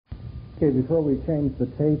Okay, before we changed the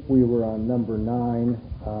tape, we were on number 9,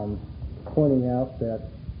 pointing out that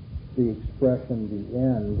the expression the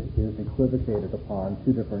end is equivocated upon.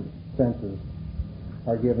 Two different senses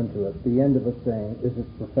are given to it. The end of a thing is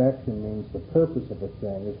its perfection, means the purpose of a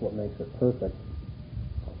thing is what makes it perfect.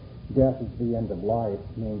 Death is the end of life,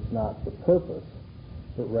 means not the purpose,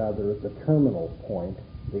 but rather the terminal point,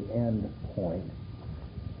 the end point.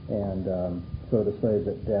 And so to say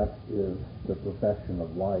that death is the perfection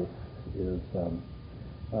of life is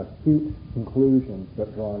a cute conclusion,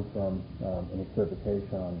 but drawn from an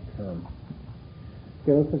equivocation on the term.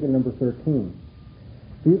 Okay, let's look at number 13.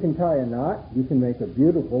 If you can tie a knot, you can make a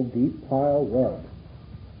beautiful deep pile rug.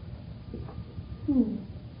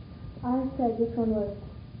 I said this one was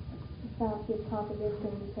a fallacy of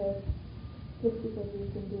composition because just because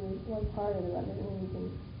you can do one part of the rug doesn't mean you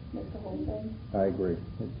can make the whole thing. I agree.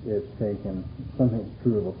 It's taken, something that's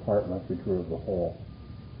true of a part must be true of the whole.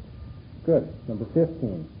 Good. Number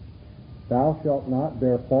 15. Thou shalt not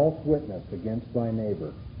bear false witness against thy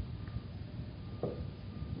neighbor.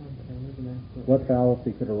 What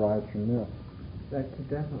fallacy could arise from this? That could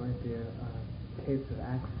definitely be a case of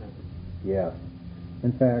accident. Yes.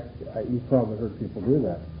 In fact, you've probably heard people do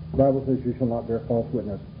that. The Bible says you shall not bear false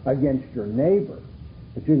witness against your neighbor,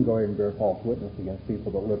 but you can go ahead and bear false witness against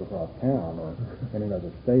people that live across town or in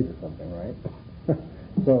another state or something, right?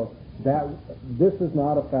 So this is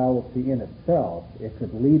not a fallacy in itself. It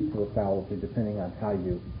could lead to a fallacy depending on how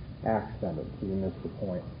you accent it, so you miss the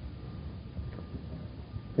point.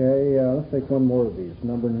 Okay, let's take one more of these.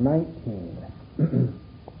 Number 19.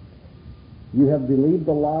 You have believed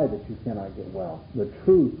the lie that you cannot get well. The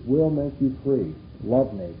truth will make you free.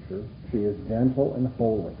 Love nature. She is gentle and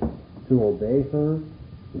holy. To obey her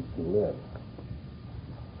is to live.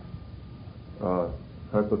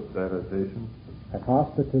 Hypostatization.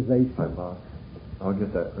 Hypostatization. I'll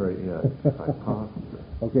get that right, yeah. Hypostasis.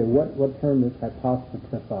 Okay, what term is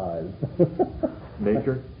hypostatized?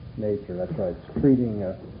 Nature? Nature, that's right. It's treating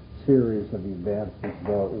a series of events as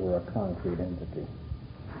though it were a concrete entity.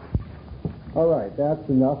 All right, that's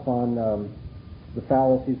enough on the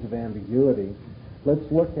fallacies of ambiguity.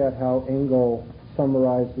 Let's look at how Engel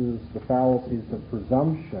summarizes the fallacies of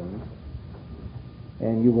presumption,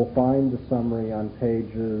 and you will find the summary on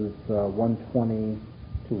pages 120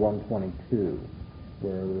 to 122,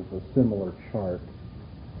 where there's a similar chart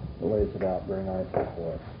that lays it out very nicely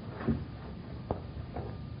for us.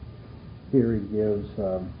 Here he gives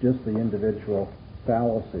just the individual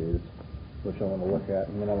fallacies, which I want to look at,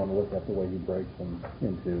 and then I want to look at the way he breaks them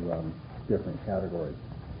into different categories.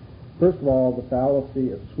 First of all, the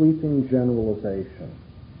fallacy of sweeping generalization.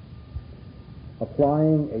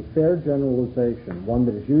 Applying a fair generalization, one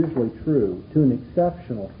that is usually true, to an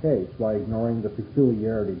exceptional case while ignoring the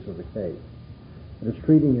peculiarities of the case. It is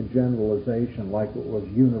treating a generalization like it was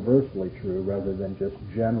universally true rather than just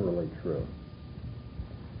generally true.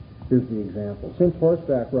 Here's the example. Since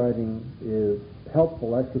horseback riding is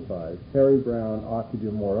helpful exercise, Harry Brown ought to do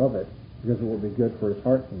more of it because it will be good for his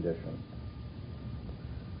heart condition.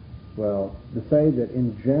 Well, to say that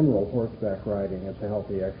in general horseback riding is a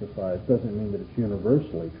healthy exercise doesn't mean that it's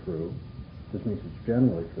universally true. It just means it's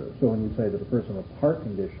generally true. So when you say that a person with heart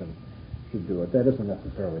condition should do it, that doesn't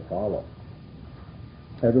necessarily follow.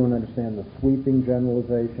 Everyone understand the sweeping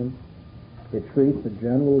generalization? It treats a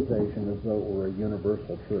generalization as though it were a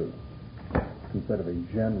universal truth instead of a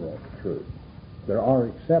general truth. There are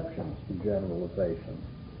exceptions to generalizations.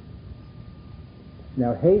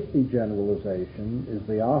 Now, hasty generalization is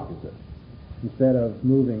the opposite. Instead of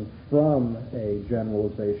moving from a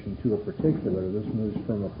generalization to a particular, this moves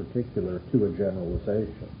from a particular to a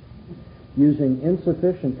generalization. Using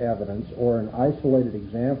insufficient evidence or an isolated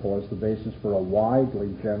example as the basis for a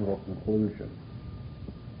widely general conclusion.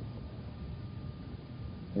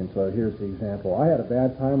 And so here's the example. I had a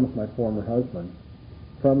bad time with my former husband.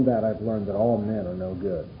 From that, I've learned that all men are no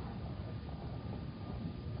good.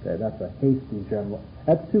 Okay, that's a hasty general.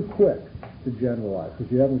 That's too quick to generalize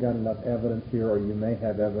because you haven't got enough evidence here, or you may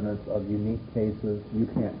have evidence of unique cases you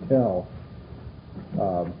can't tell,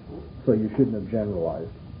 so you shouldn't have generalized.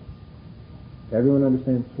 Everyone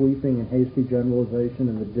understands sweeping and hasty generalization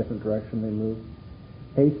and the different direction they move?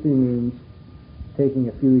 Hasty means taking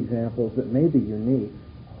a few examples that may be unique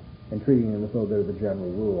and treating them as though they're the general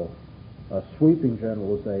rule. A sweeping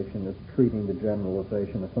generalization is treating the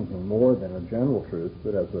generalization as something more than a general truth,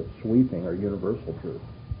 but as a sweeping or universal truth.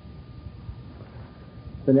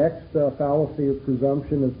 The next fallacy of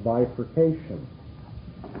presumption is bifurcation.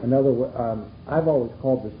 Another way, I've always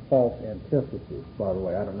called this false antithesis, by the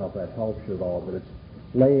way. I don't know if that helps you at all, but it's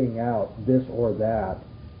laying out this or that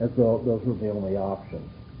as though those were the only options.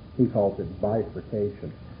 He calls it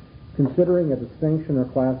bifurcation. Considering a distinction or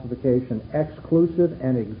classification exclusive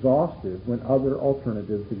and exhaustive when other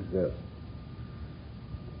alternatives exist.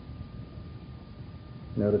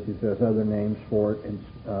 Notice he says other names for it,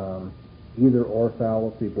 either or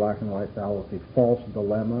fallacy, black and white fallacy, false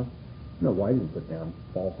dilemma. No, why didn't put down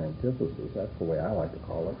false antithesis? That's the way I like to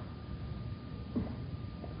call it.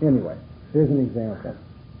 Anyway, here's an example.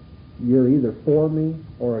 You're either for me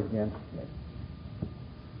or against me.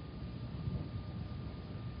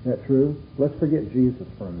 Is that true? Let's forget Jesus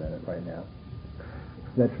for a minute right now.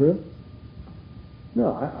 Is that true?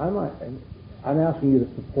 No, I'm asking you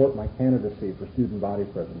to support my candidacy for student body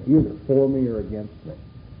president. You're either for me or against me.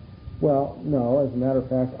 Well, no, as a matter of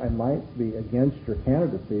fact, I might be against your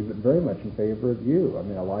candidacy, but very much in favor of you. I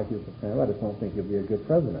mean, I like you as a friend, I just don't think you'll be a good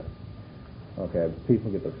president. Okay, people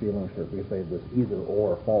get their feelings hurt because they have this either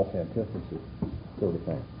or false antithesis sort of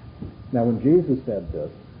thing. Now, when Jesus said this,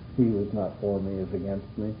 he was not for me, is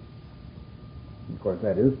against me. Of course,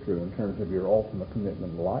 that is true in terms of your ultimate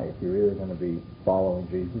commitment in life. You're either going to be following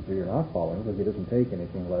Jesus or you're not following, because he doesn't take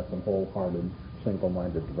anything less than wholehearted,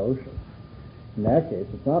 single-minded devotion. In that case,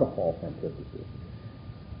 it's not a false antithesis.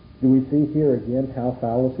 Do we see here again how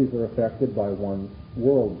fallacies are affected by one's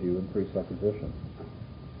worldview and presupposition?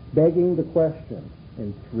 Begging the question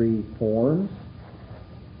in three forms.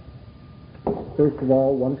 First of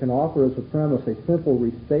all, one can offer as a premise a simple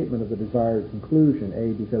restatement of the desired conclusion,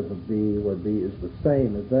 A because of B, where B is the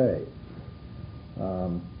same as A.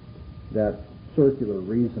 That circular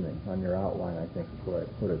reasoning on your outline, I think, is where I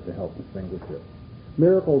put it to help distinguish it.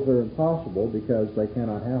 Miracles are impossible because they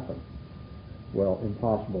cannot happen. Well,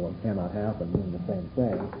 impossible and cannot happen mean the same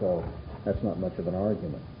thing, so that's not much of an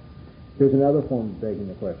argument. Here's another form of begging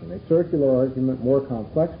the question. A circular argument more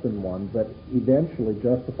complex than one, but eventually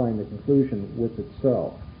justifying the conclusion with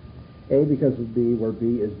itself. A because of B, where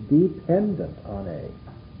B is dependent on A.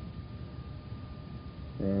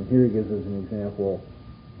 And here he gives us an example.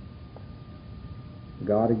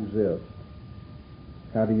 God exists.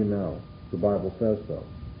 How do you know? The Bible says so.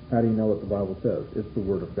 How do you know what the Bible says? It's the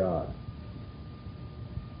Word of God.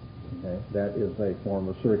 Okay? That is a form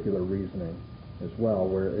of circular reasoning as well,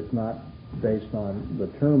 where it's not based on the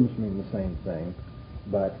terms mean the same thing,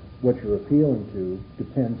 but what you're appealing to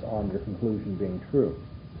depends on your conclusion being true.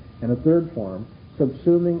 And a third form,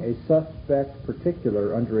 subsuming a suspect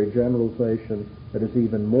particular under a generalization that is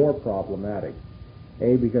even more problematic.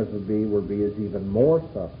 A because of B, where B is even more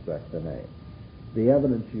suspect than A. The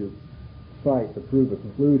evidence you cite to prove a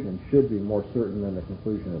conclusion should be more certain than the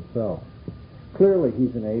conclusion itself. Clearly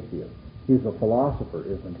he's an atheist. He's a philosopher,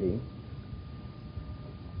 isn't he?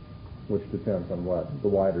 Which depends on what? The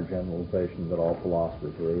wider generalization that all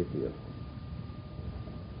philosophers are atheists.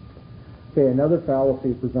 Okay, another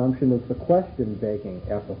fallacy presumption is the question-begging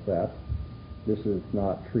epithet. This is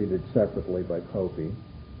not treated separately by Copy.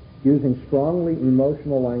 Using strongly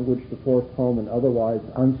emotional language to force home an otherwise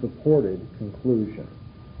unsupported conclusion.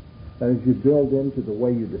 That is, you build into the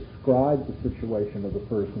way you describe the situation of the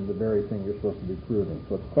person the very thing you're supposed to be proving.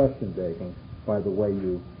 So it's question-begging by the way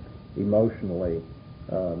you emotionally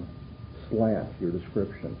slant your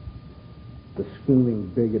description. The scheming,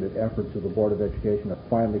 bigoted efforts of the Board of Education have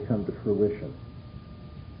finally come to fruition.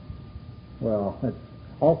 Well, that's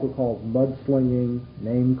also called mudslinging,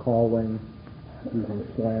 name-calling, using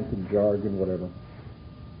slanted jargon, whatever.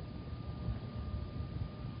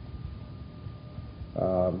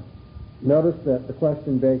 Notice that the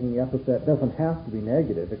question-begging epithet doesn't have to be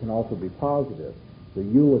negative. It can also be positive, the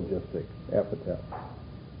eulogistic epithet.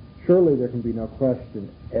 Surely there can be no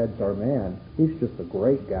question Ed's our man. He's just a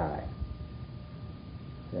great guy.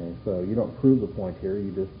 Okay, so you don't prove the point here.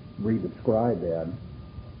 You just re-describe Ed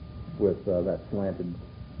with that slanted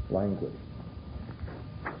language.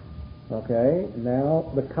 Okay,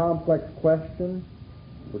 now the complex question,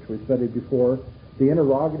 which we studied before, the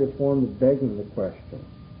interrogative form of begging the question.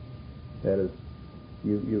 That is,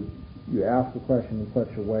 you ask the question in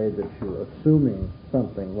such a way that you're assuming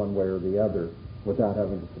something one way or the other without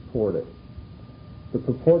having to support it. The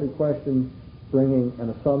purported question bringing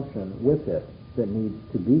an assumption with it that needs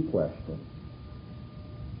to be questioned.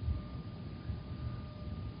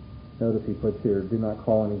 Notice he puts here, do not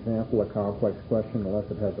call an example a complex question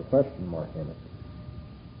unless it has a question mark in it.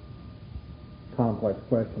 Complex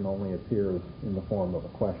question only appears in the form of a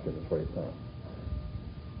question, is what he's saying.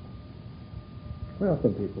 Well,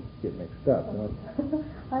 some people get mixed up. I don't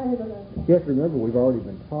know. You have to remember, we've already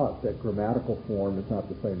been taught that grammatical form is not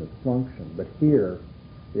the same as function, but here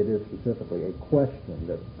it is specifically a question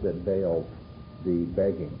that veils the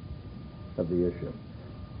begging of the issue.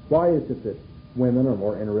 Why is it that women are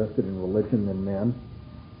more interested in religion than men?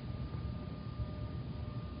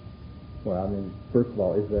 Well, I mean, first of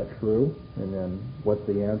all, is that true? And then what's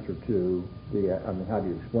the answer to how do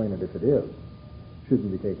you explain it if it is?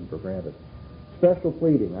 Shouldn't be taken for granted. Special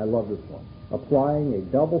pleading, I love this one. Applying a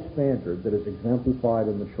double standard that is exemplified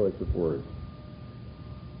in the choice of words.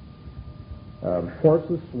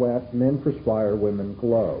 Horses sweat, men perspire, women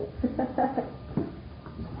glow.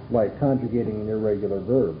 Like conjugating an irregular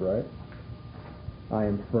verb, right? I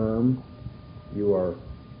am firm, you are,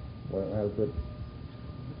 how is it?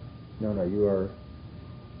 No, you are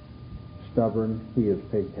stubborn, he is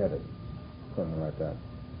pig-headed. Something like that.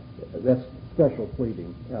 That's special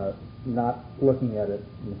pleading, not looking at it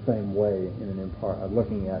in the same way,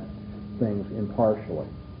 looking at things impartially,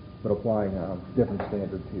 but applying a different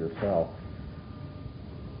standard to yourself.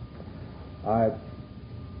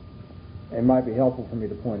 It might be helpful for me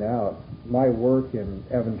to point out, my work in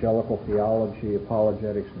evangelical theology,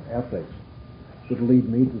 apologetics, and ethics would lead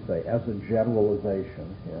me to say, as a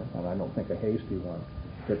generalization, and I don't think a hasty one,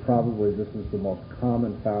 that probably this is the most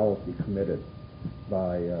common fallacy committed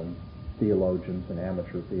by theologians and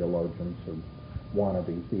amateur theologians and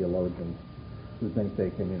wannabe theologians who think they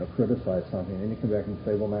can, criticize something, and then you come back and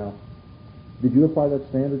say, well, now, did you apply that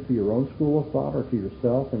standard to your own school of thought or to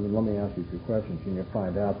yourself? I mean, let me ask you a few questions, and you'll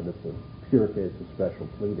find out that it's a pure case of special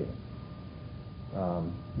pleading.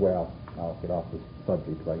 Well, I'll get off this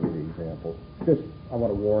subject by giving examples. Just, I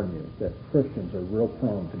want to warn you that Christians are real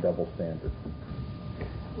prone to double standards.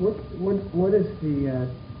 What is the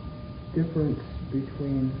difference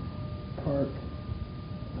between part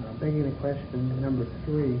begging the question number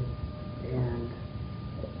 3 and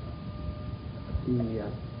the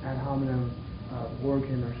ad hominem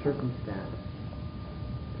origin or circumstance?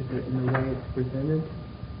 Is it in the way it's presented?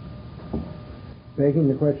 Making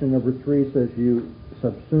the question number 3 says you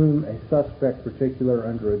subsume a suspect particular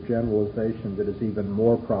under a generalization that is even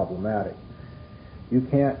more problematic. You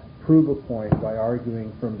can't prove a point by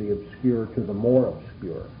arguing from the obscure to the more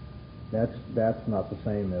obscure. That's not the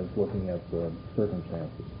same as looking at the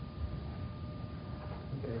circumstances.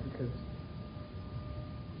 Okay, because...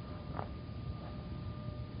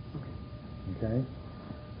 Okay?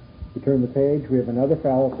 We turn the page, we have another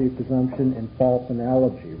fallacy of presumption and false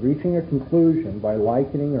analogy, reaching a conclusion by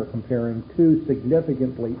likening or comparing two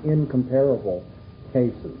significantly incomparable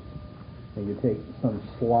cases. And you take some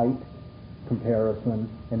slight comparison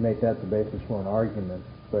and make that the basis for an argument,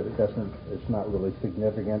 but it's not really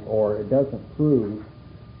significant, or it doesn't prove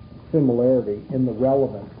similarity in the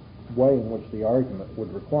relevant way in which the argument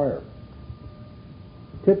would require.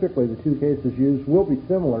 Typically, the two cases used will be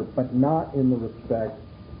similar, but not in the respect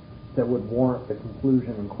that would warrant the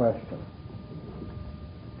conclusion in question.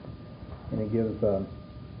 And he gives an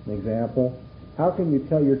example. How can you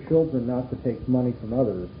tell your children not to take money from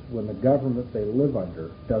others when the government they live under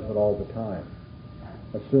does it all the time?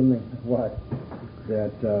 Assuming what?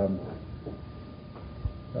 That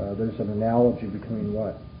there's an analogy between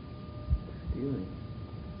what? Stealing.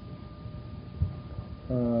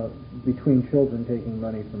 Between children taking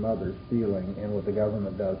money from others, stealing, and what the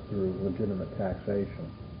government does through legitimate taxation.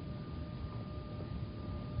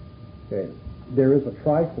 Okay. There is a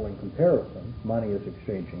trifling comparison. Money is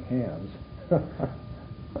exchanging hands,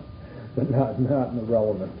 but not in the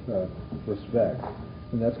relevant respect.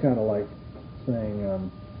 And that's kind of like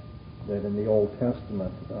saying that in the Old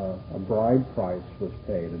Testament, a bride price was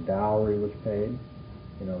paid, a dowry was paid,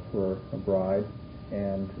 for a bride,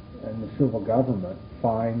 and in the civil government,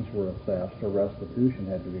 fines were assessed or restitution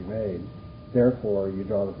had to be made. Therefore, you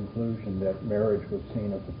draw the conclusion that marriage was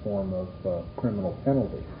seen as a form of criminal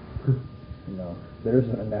penalty. There's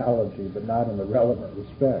an analogy, but not in the relevant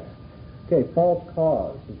respect. Okay, false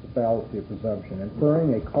cause is the fallacy of presumption,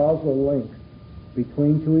 inferring a causal link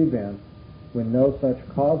between two events when no such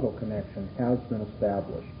causal connection has been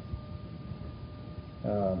established.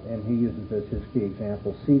 And he uses as his key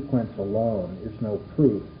example, sequence alone is no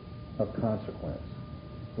proof of consequence,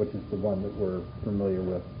 which is the one that we're familiar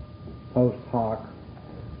with. Post hoc,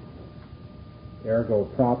 ergo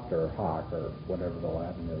propter hoc, or whatever the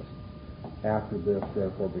Latin is. After this,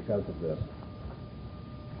 therefore, because of this.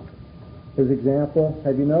 His example,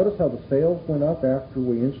 have you noticed how the sales went up after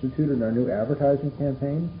we instituted our new advertising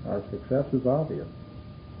campaign? Our success is obvious.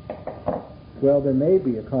 Well, there may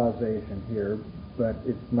be a causation here, but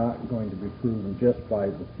it's not going to be proven just by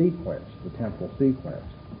the sequence, the temporal sequence.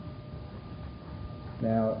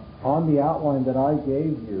 Now, on the outline that I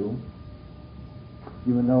gave you,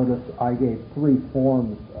 you will notice I gave 3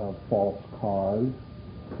 forms of false cause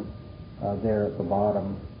there at the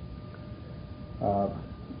bottom.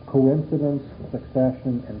 Coincidence,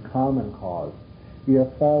 succession, and common cause. You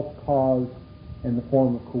have false cause in the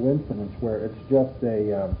form of coincidence, where it's just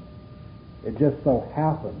It just so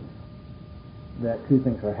happens that two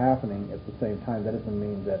things are happening at the same time. That doesn't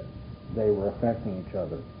mean that they were affecting each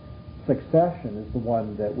other. Succession is the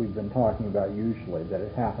one that we've been talking about usually, that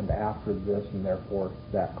it happened after this and therefore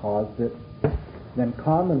that caused it. Then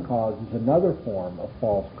common cause is another form of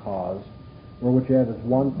false cause, where what you have is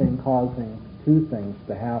one thing causing two things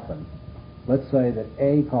to happen. Let's say that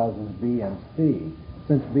A causes B and C.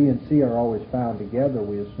 Since B and C are always found together,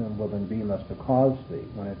 we assume, well, then B must have caused C,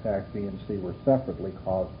 when in fact B and C were separately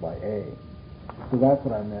caused by A. So that's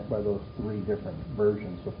what I meant by those three different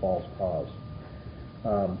versions of false cause.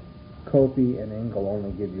 Copy and Engel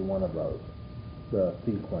only give you one of those, the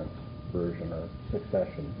sequence version or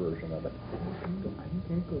succession version of it. I think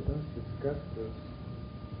Engel does discuss this.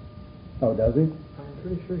 Oh, does he? I'm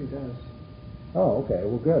pretty sure he does. Oh, okay.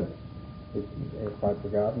 Well, good. If I've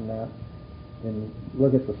forgotten that, then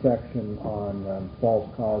look at the section on false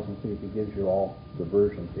cause and see if he gives you all the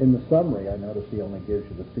versions. In the summary, I notice he only gives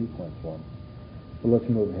you the sequence one. So let's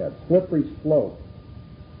move ahead. Slippery slope.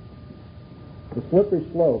 The slippery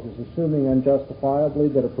slope is assuming unjustifiably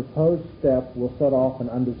that a proposed step will set off an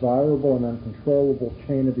undesirable and uncontrollable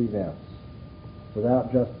chain of events,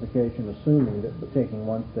 without justification, assuming that taking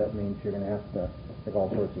one step means you're going to have to take all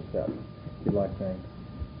sorts of steps. You'd like saying,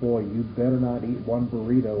 boy, you better not eat one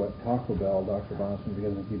burrito at Taco Bell, Dr. Bahnsen,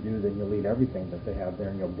 because if you do, then you'll eat everything that they have there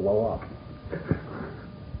and you'll blow up.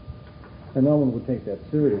 And no one would take that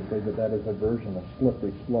seriously, but that is a version of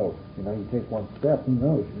slippery slope. You know, you take one step, who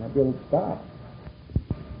knows, you might be able to stop.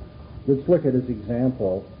 Let's look at his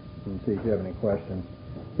example and see if you have any questions.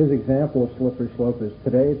 His example of slippery slope is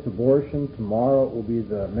today it's abortion, tomorrow it will be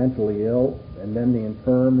the mentally ill, and then the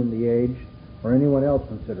infirm and the aged, or anyone else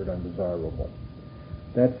considered undesirable.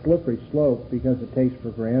 That's slippery slope because it takes for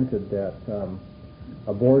granted that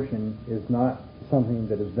abortion is not something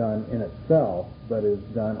that is done in itself, but is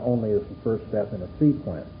done only as the first step in a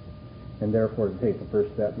sequence. And therefore, to take the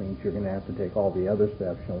first step means you're going to have to take all the other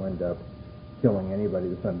steps. You'll end up killing anybody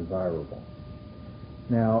that's undesirable.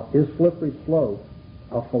 Now, is slippery slope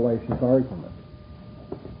a fallacious argument?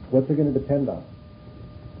 What's it going to depend on?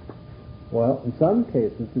 Well, in some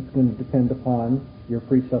cases, it's going to depend upon your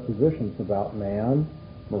presuppositions about man,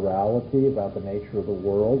 morality, about the nature of the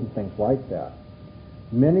world, and things like that.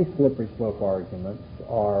 Many slippery slope arguments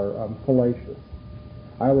are fallacious.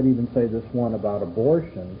 I would even say this one about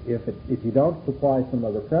abortion, if you don't supply some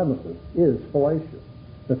other premises, is fallacious.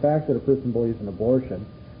 The fact that a person believes in abortion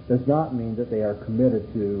does not mean that they are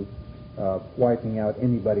committed to wiping out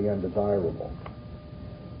anybody undesirable.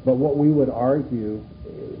 But what we would argue,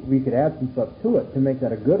 we could add some stuff to it to make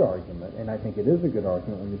that a good argument, and I think it is a good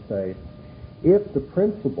argument when you say, if the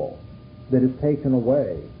principle that is taken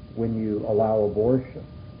away when you allow abortion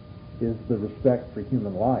is the respect for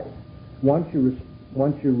human life, once you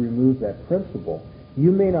remove that principle,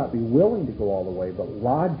 you may not be willing to go all the way, but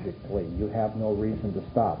logically you have no reason to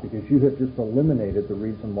stop because you have just eliminated the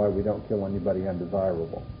reason why we don't kill anybody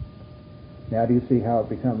undesirable. Now, do you see how it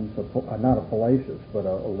becomes not a fallacious, but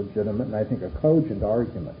a legitimate and I think a cogent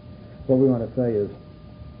argument? What we want to say is,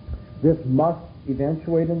 this must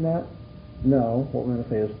eventuate in that? No. What we want to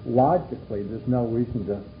say is, logically, there's no reason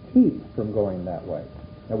to keep from going that way.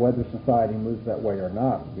 Now, whether society moves that way or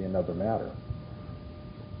not would be another matter.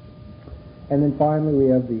 And then finally, we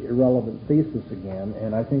have the irrelevant thesis again,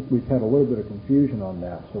 and I think we've had a little bit of confusion on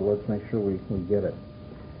that, so let's make sure we get it.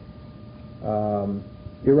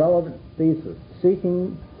 Irrelevant thesis,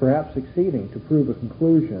 seeking, perhaps succeeding, to prove a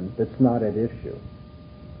conclusion that's not at issue.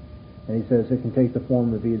 And he says it can take the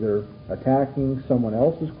form of either attacking someone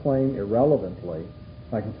else's claim irrelevantly,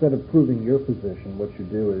 like instead of proving your position, what you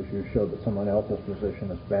do is you show that someone else's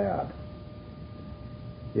position is bad.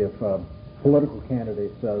 If a political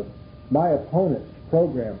candidate says, my opponent's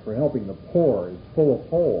program for helping the poor is full of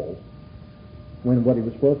holes, when what he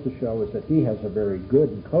was supposed to show is that he has a very good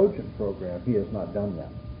and cogent program, he has not done that.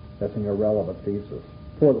 That's an irrelevant thesis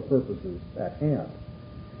for the purposes at hand.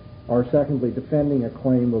 Or secondly, defending a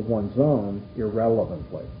claim of one's own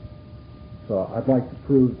irrelevantly. So I'd like to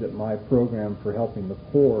prove that my program for helping the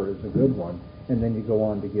poor is a good one, and then you go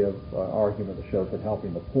on to give an argument that shows that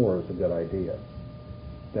helping the poor is a good idea.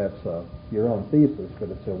 That's your own thesis, but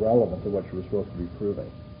it's irrelevant to what you were supposed to be proving.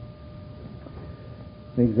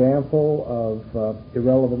 An example of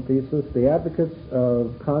irrelevant thesis, the advocates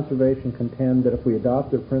of conservation contend that if we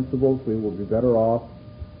adopt their principles, we will be better off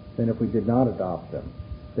than if we did not adopt them.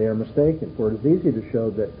 They are mistaken, for it is easy to show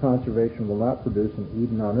that conservation will not produce an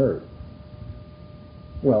Eden on earth.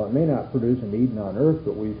 Well, it may not produce an Eden on earth,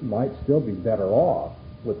 but we might still be better off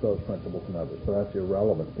with those principles and others. So that's the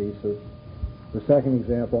irrelevant thesis. The second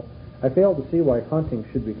example, I fail to see why hunting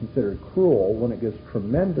should be considered cruel when it gives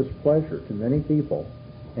tremendous pleasure to many people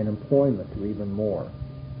and employment to even more.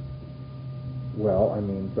 Well, I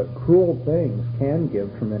mean, but cruel things can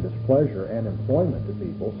give tremendous pleasure and employment to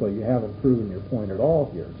people, so you haven't proven your point at all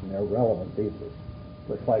here. It's an irrelevant thesis.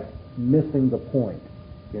 So it's like missing the point.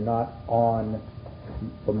 You're not on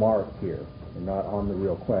the mark here. You're not on the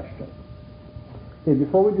real question. Okay,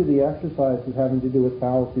 before we do the exercises having to do with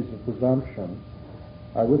fallacies of presumption,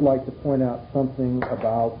 I would like to point out something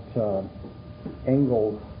about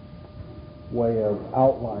Engel's way of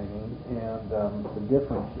outlining and the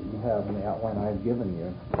difference that you have in the outline I've given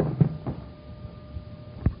you.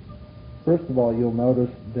 First of all, you'll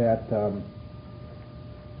notice that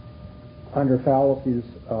under fallacies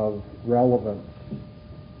of relevance,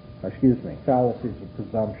 fallacies of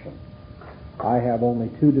presumption, I have only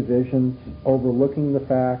two divisions, overlooking the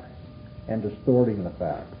facts and distorting the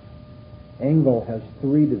facts. Engel has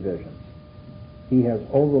three divisions. He has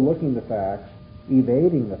overlooking the facts,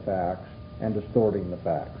 evading the facts, and distorting the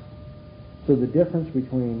facts. So the difference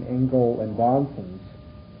between Engel and Bahnsen's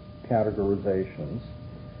categorizations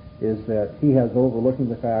is that he has overlooking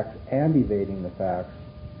the facts and evading the facts.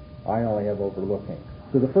 I only have overlooking.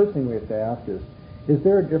 So the first thing we have to ask is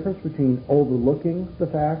there a difference between overlooking the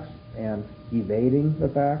facts and evading the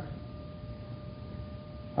facts?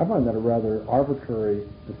 I find that a rather arbitrary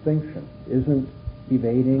distinction. Isn't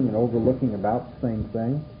evading and overlooking about the same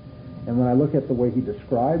thing? And when I look at the way he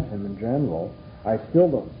describes him in general, I still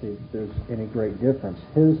don't see that there's any great difference.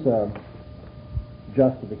 His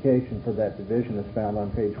justification for that division is found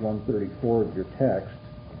on page 134 of your text.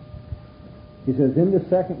 He says, in the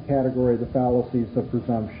second category of the fallacies of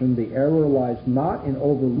presumption, the error lies not in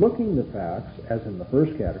overlooking the facts, as in the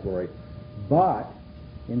first category, but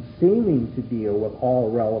in seeming to deal with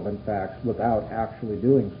all relevant facts without actually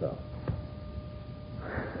doing so.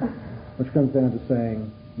 Which comes down to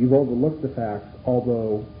saying, you've overlooked the facts,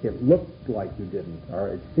 although it looked like you didn't, or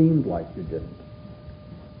it seemed like you didn't.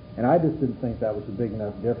 And I just didn't think that was a big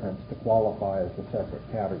enough difference to qualify as a separate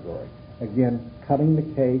category. Again, cutting the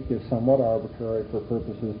cake is somewhat arbitrary for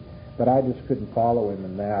purposes, but I just couldn't follow him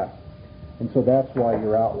in that. And so that's why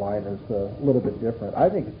your outline is a little bit different. I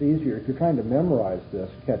think it's easier, if you're trying to memorize this,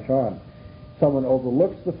 catch on. Someone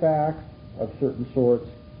overlooks the facts of certain sorts,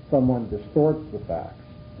 someone distorts the facts.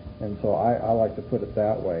 And so I like to put it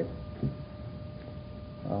that way.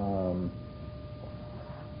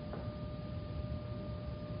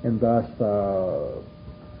 And thus,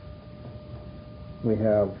 we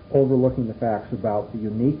have overlooking the facts about the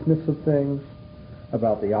uniqueness of things,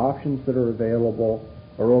 about the options that are available,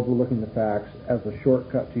 or overlooking the facts as a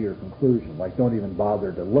shortcut to your conclusion, like don't even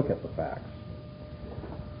bother to look at the facts,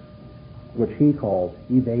 which he calls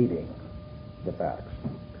evading the facts.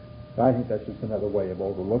 I think that's just another way of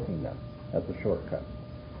overlooking them as a shortcut.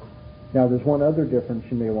 Now, there's one other difference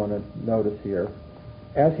you may want to notice here.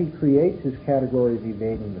 As he creates his category of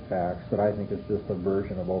evading the facts, that I think is just a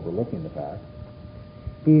version of overlooking the facts,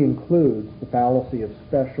 he includes the fallacy of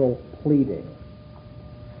special pleading.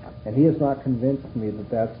 And he has not convinced me that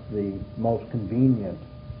that's the most convenient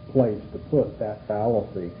place to put that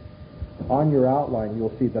fallacy. On your outline,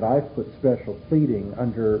 you'll see that I've put special pleading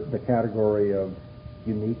under the category of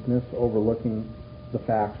uniqueness, overlooking the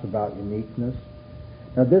facts about uniqueness.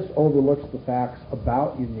 Now, this overlooks the facts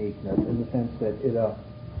about uniqueness in the sense that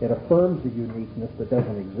it affirms a uniqueness that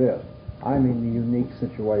doesn't exist. I'm in a unique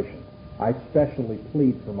situation. I specially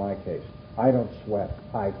plead for my case. I don't sweat.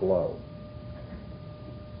 I glow.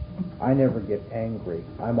 I never get angry.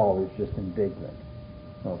 I'm always just indignant.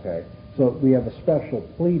 Okay? So we have a special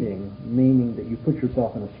pleading, meaning that you put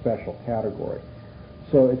yourself in a special category.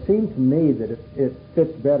 So it seemed to me that it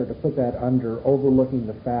fits better to put that under overlooking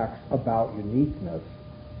the facts about uniqueness,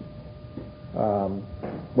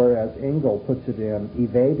 whereas Engel puts it in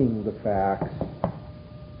evading the facts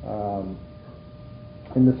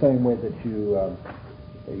in the same way that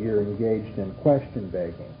you're engaged in question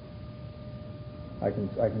begging. I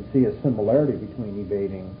can see a similarity between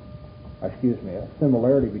a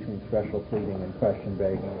similarity between special pleading and question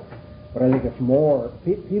begging. But I think it's more,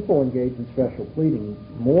 people engage in special pleading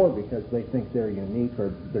more because they think they're unique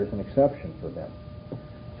or there's an exception for them.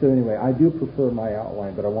 So anyway, I do prefer my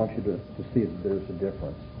outline, but I want you to see that there's a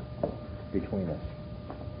difference between us.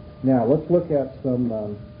 Now, let's look at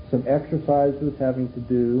some exercises having to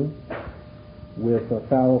do with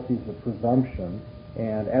fallacies of presumption.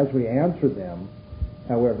 And as we answer them,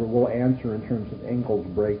 however, we'll answer in terms of Engel's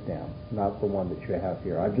breakdown, not the one that you have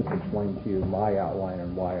here. I've just explained to you my outline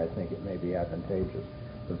and why I think it may be advantageous.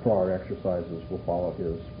 But for our exercises, we'll follow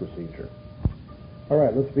his procedure. All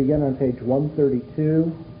right, let's begin on page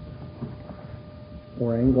 132.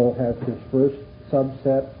 where Engel has his first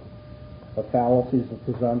subset of fallacies of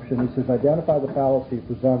presumption. He says, identify the fallacy of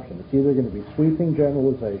presumption. It's either going to be sweeping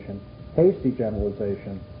generalization, hasty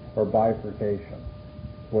generalization, or bifurcation.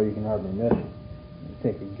 Well, you can hardly miss it. You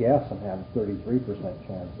take a guess and have a 33%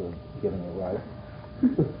 chance of getting it right.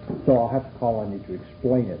 So I'll have to call on you to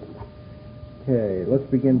explain it. Okay, let's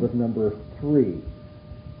begin with number 3.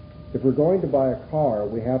 If we're going to buy a car,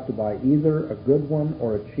 we have to buy either a good one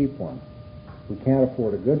or a cheap one. We can't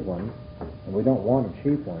afford a good one, and we don't want a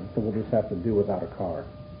cheap one, so we'll just have to do without a car.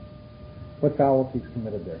 What fallacy is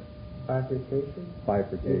committed there? Bifurcation.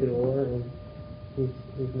 Bifurcation. Either or, and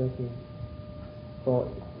he's making, well,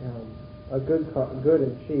 good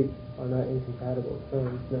and cheap are not incompatible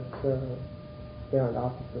terms necessarily. They aren't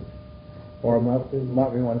opposites. Or might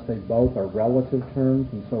we want to say both are relative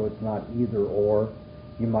terms, and so it's not either or.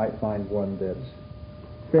 You might find one that's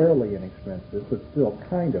fairly inexpensive, but still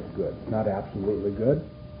kind of good. Not absolutely good,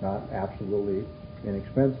 not absolutely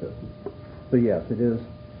inexpensive. So yes, it is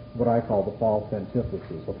what I call the false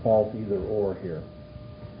antithesis, a false either or here.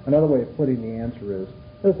 Another way of putting the answer is,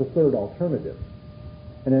 there's a third alternative.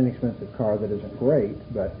 An inexpensive car that isn't great,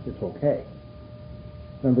 but it's okay.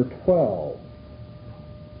 Number 12.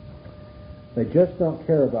 They just don't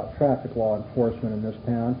care about traffic law enforcement in this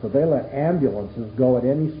town, so they let ambulances go at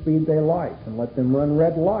any speed they like and let them run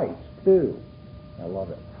red lights, too. I love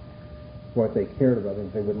it. What they cared about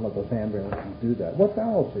is they wouldn't let those ambulances do that. What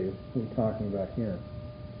fallacy are we talking about here?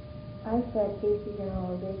 I said hasty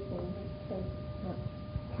generalization because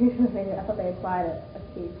usually I thought they applied a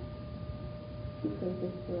case.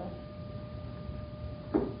 Cases to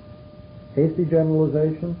us. Hasty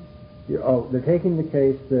generalization? They're taking the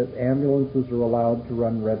case that ambulances are allowed to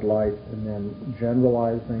run red lights and then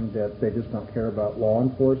generalizing that they just don't care about law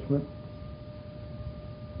enforcement.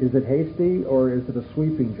 Is it hasty or is it a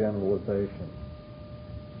sweeping generalization?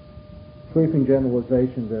 Sweeping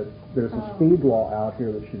generalization that there's a speed law out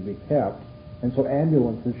here that should be kept, and so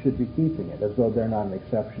ambulances should be keeping it, as though they're not an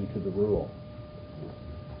exception to the rule.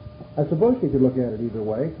 I suppose you could look at it either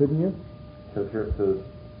way, couldn't you? Because here it says,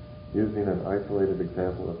 using an isolated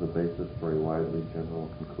example as the basis for a widely general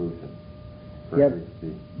conclusion. Yep.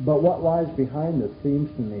 But what lies behind this seems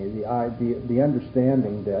to me the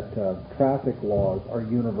understanding that traffic laws are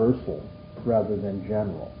universal rather than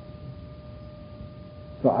general.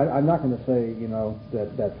 So I'm not going to say,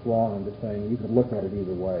 that that's wrong. I'm just saying you could look at it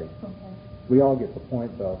either way. Okay. We all get the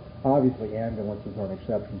point, though. Obviously, ambulances are an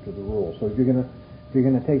exception to the rule. So if you're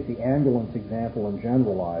going to take the ambulance example and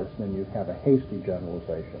generalize, then you have a hasty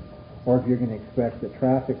generalization. Or if you're going to expect that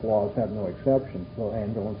traffic laws have no exceptions, so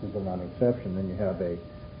ambulances are not an exception, then you have a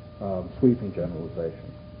sweeping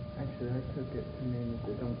generalization. Actually, I took it to mean that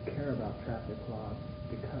they don't care about traffic laws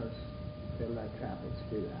because they let traffic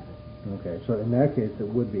do that. Okay, so in that case, it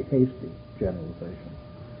would be hasty generalization.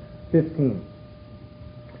 15.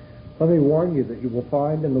 Let me warn you that you will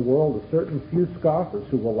find in the world a certain few scoffers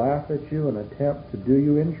who will laugh at you and attempt to do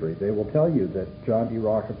you injury. They will tell you that John D.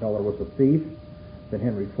 Rockefeller was a thief, that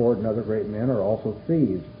Henry Ford and other great men are also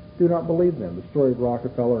thieves. Do not believe them. The story of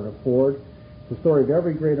Rockefeller and Ford is the story of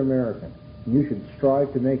every great American. And you should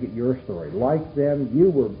strive to make it your story. Like them, you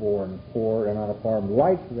were born poor and on a farm.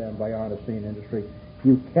 Like them, by honesty and industry,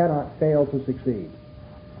 you cannot fail to succeed.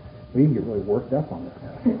 Well, you can get really worked up on this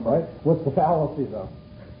kind of thing, right? What's the fallacy, though?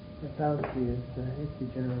 The fallacy is the hasty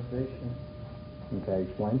generalization. Okay,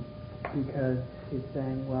 explain. Because he's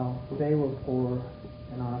saying, well, they were poor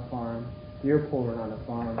and on a farm. You're poor and on a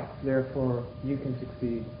farm. Therefore, you can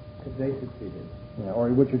succeed because they succeeded. Yeah, or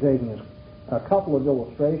what you're taking is a couple of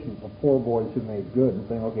illustrations of poor boys who made good and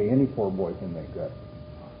saying, okay, any poor boy can make good.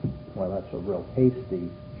 Well, that's a real hasty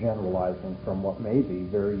generalizing from what may be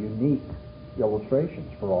very unique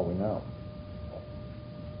illustrations for all we know.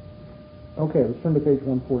 Okay, let's turn to page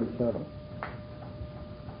 147.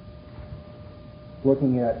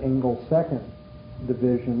 Looking at Engel's second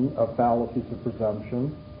division of fallacies of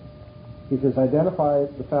presumption, he says, identify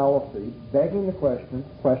the fallacy, begging the question,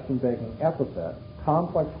 question begging epithet,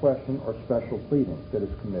 complex question or special pleading that is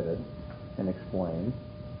committed and explained.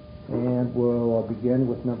 And we'll begin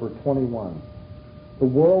with number 21. The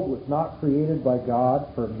world was not created by God,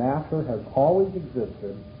 for matter has always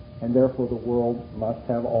existed, and therefore the world must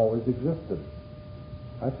have always existed.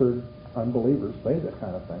 I've heard unbelievers say that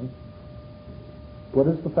kind of thing. What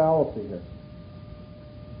is the fallacy here?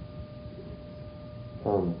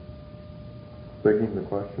 Begging the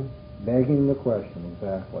question? Begging the question,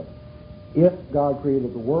 exactly. If God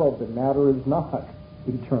created the world, then matter is not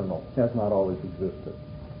eternal, has not always existed.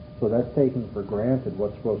 So that's taking for granted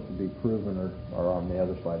what's supposed to be proven or on the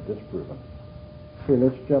other side disproven. Okay,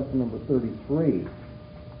 let's jump to number 33.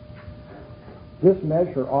 This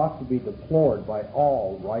measure ought to be deplored by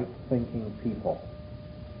all right-thinking people.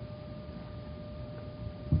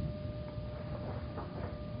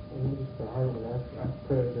 Just a hard one. I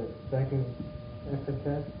put it as second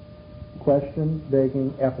epithet. Question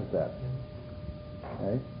begging epithet.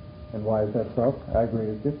 Okay? And why is that so? I agree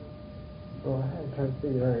with you. Well, I had trying to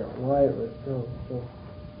figure out why it was so.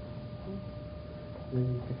 Maybe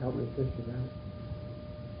you could help me figure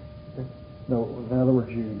that. No, in other words,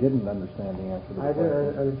 you didn't understand the answer to the I question.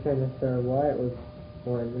 didn't understand necessarily why it was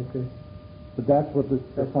one. But that's what this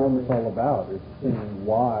assignment's all about, is seeing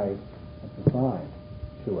why it's assigned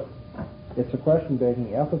to it. It's a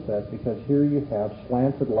question-begging epithet because here you have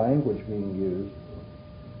slanted language being used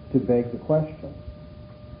to beg the question.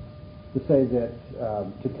 To say that,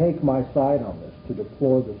 to take my side on this, to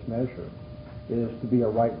deplore this measure, is to be a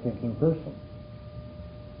right-thinking person.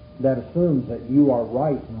 That assumes that you are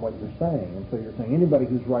right in what you're saying, and so you're saying anybody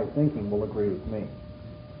who's right-thinking will agree with me.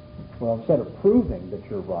 Well, instead of proving that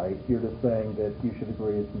you're right, you're just saying that you should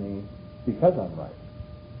agree with me because I'm right.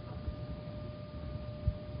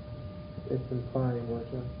 It's implying what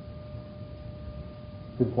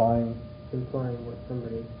Implying what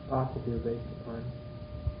somebody ought to do based upon.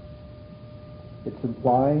 It's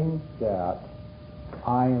implying that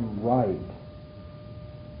I am right,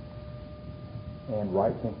 and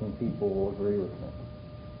right-thinking people will agree with me.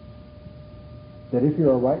 That if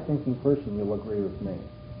you're a right-thinking person, you'll agree with me.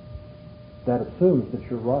 That assumes that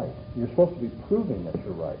you're right. You're supposed to be proving that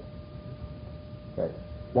you're right. Okay.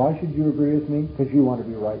 Why should you agree with me? Because you want to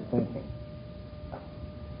be right-thinking.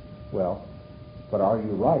 Well, but are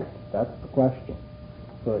you right? That's the question.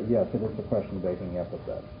 So yes, it is a question-begging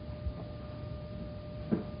epithet.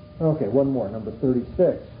 Okay, one more, number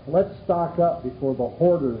 36. Let's stock up before the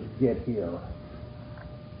hoarders get here.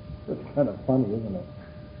 It's kind of funny, isn't it?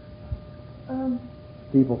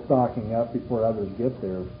 People stocking up before others get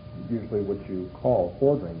there is usually what you call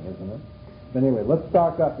hoarding, isn't it? But anyway, let's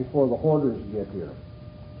stock up before the hoarders get here.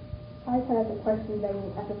 I said it's a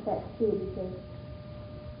question-begging epithet too because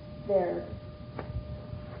they're.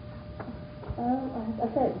 I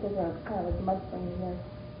said it because they're kind of like mudslinging. They're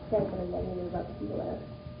saying something negative about the people that.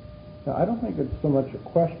 Now, I don't think it's so much a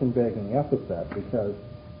question-begging epithet because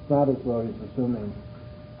it's not as though he's assuming,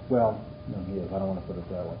 well, no, he is. I don't want to put it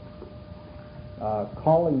that way.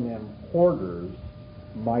 Calling them hoarders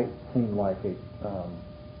might seem like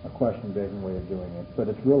a question-begging way of doing it, but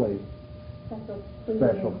it's really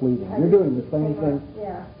special pleading. You're doing the same thing.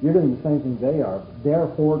 Yeah. You're doing the same thing they are. They're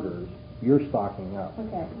hoarders. You're stocking up.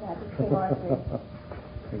 Okay. Yeah. Just came on to me.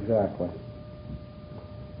 Exactly.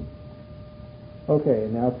 Okay,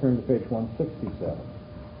 and now turn to page 167.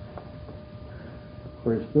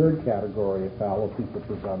 For his third category of fallacy for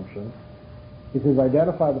presumption, he says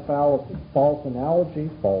identify the fallacy: false analogy,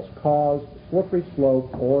 false cause, slippery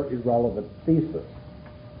slope, or irrelevant thesis.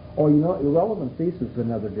 Oh, you know, irrelevant thesis is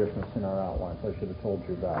another difference in our outlines I should have told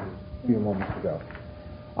you about a few moments ago.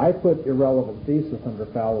 I put irrelevant thesis under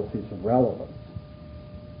fallacies of relevance.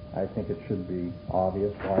 I think it should be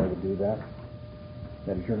obvious why I would do that.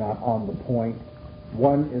 That is, you're not on the point.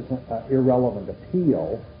 One is an irrelevant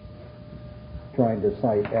appeal, trying to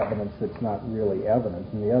cite evidence that's not really evidence,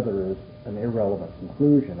 and the other is an irrelevant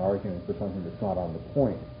conclusion, arguing for something that's not on the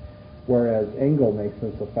point. Whereas Engel makes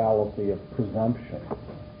this a fallacy of presumption.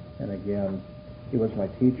 And again, he was my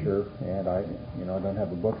teacher, and I don't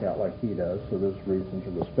have a book out like he does, so there's reason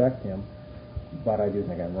to respect him. But I do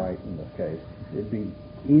think I'm right in this case.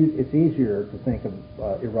 It's easier to think of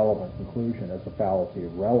irrelevant conclusion as a fallacy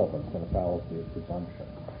of relevance than a fallacy of presumption.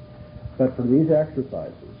 But for these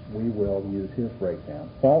exercises, we will use his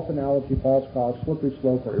breakdown. False analogy, false cause, slippery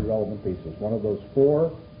slope, or irrelevant thesis. One of those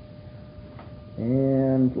four.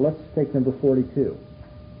 And let's take number 42.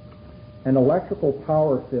 An electrical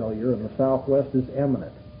power failure in the Southwest is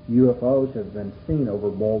imminent. UFOs have been seen over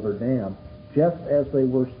Boulder Dam, just as they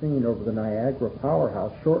were seen over the Niagara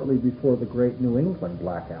powerhouse shortly before the Great New England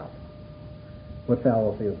blackout. What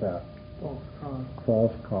fallacy is that? False cause.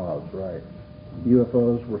 False cause, right.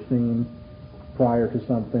 UFOs were seen prior to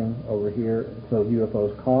something over here, so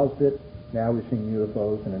UFOs caused it. Now we've seen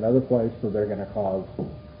UFOs in another place, so they're going to cause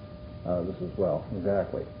this as well.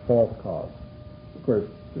 Exactly. False cause. Of course,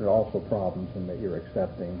 there are also problems in that you're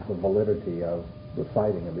accepting the validity of the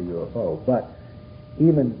sighting of the UFO. But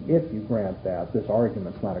even if you grant that, this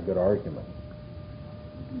argument's not a good argument.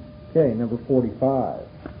 Okay, number 45.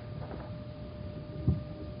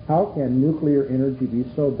 How can nuclear energy be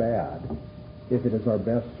so bad if it is our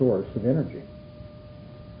best source of energy?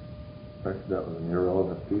 Actually, that was an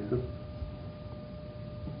irrelevant thesis.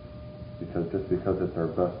 Because just because it's our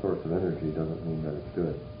best source of energy doesn't mean that it's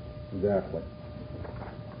good. Exactly.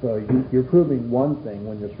 So you're proving one thing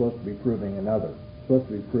when you're supposed to be proving another. You're supposed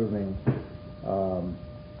to be proving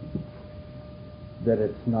that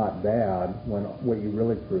it's not bad when what you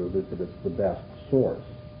really prove is that it's the best source.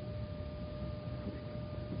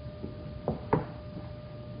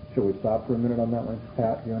 Shall we stop for a minute on that one?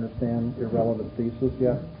 Pat, do you understand irrelevant thesis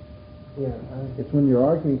yet? Yeah. It's when you're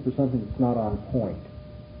arguing for something that's not on point.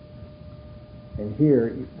 And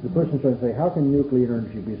here, the person's trying to say, how can nuclear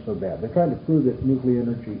energy be so bad? They're trying to prove that nuclear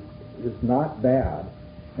energy is not bad,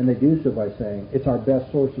 and they do so by saying, it's our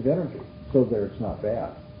best source of energy, so there it's not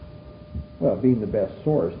bad. Well, being the best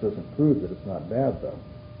source doesn't prove that it's not bad, though.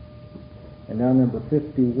 And now number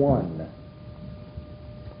 51.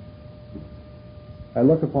 I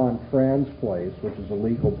look upon Fran's Place, which is a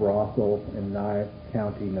legal brothel in Nye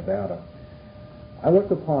County, Nevada. I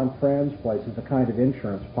look upon Fran's Place as a kind of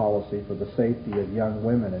insurance policy for the safety of young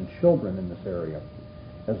women and children in this area.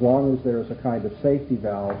 As long as there is a kind of safety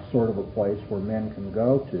valve, sort of a place where men can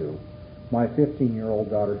go to, my 15-year-old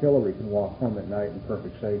daughter Hillary can walk home at night in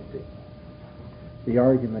perfect safety. The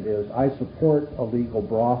argument is, I support a legal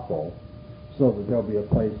brothel so that there'll be a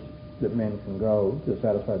place that men can go to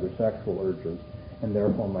satisfy their sexual urges, and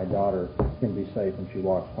therefore my daughter can be safe when she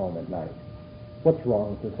walks home at night. What's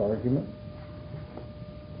wrong with this argument?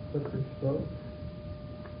 Slippery slope?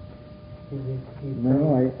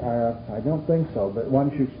 No, I don't think so, but why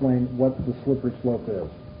don't you explain what the slippery slope is?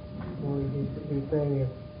 Well, he's saying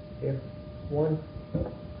if one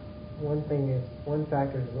thing is, one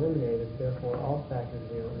factor is eliminated, therefore all factors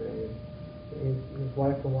are eliminated. His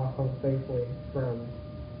wife can walk home safely from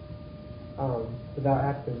without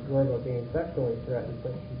having to worry about being sexually threatened,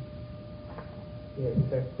 but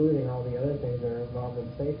he's excluding all the other things that are involved in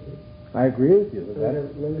safety. I agree with you. So they're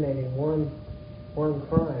eliminating one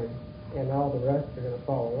crime, and all the rest are going to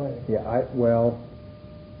fall away. Yeah,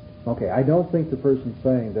 okay, I don't think the person's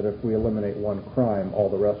saying that if we eliminate one crime, all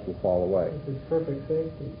the rest will fall away. This is perfect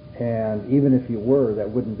safety. And even if you were, that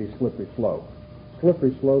wouldn't be slippery slope.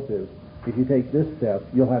 Slippery slope is, if you take this step,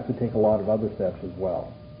 you'll have to take a lot of other steps as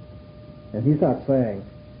well. And he's not saying,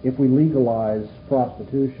 if we legalize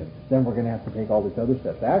prostitution, then we're going to have to take all these other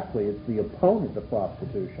steps. Actually, it's the opponent of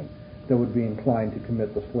prostitution that would be inclined to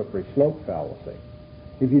commit the slippery slope fallacy.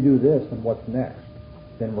 If you do this, then what's next?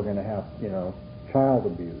 Then we're going to have, child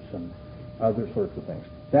abuse and other sorts of things.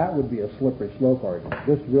 That would be a slippery slope argument.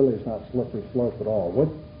 This really is not slippery slope at all.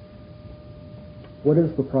 What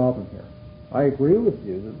is the problem here? I agree with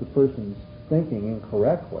you that the person's thinking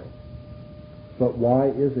incorrectly, but why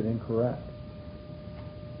is it incorrect?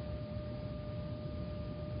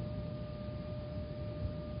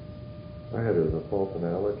 I had it as a false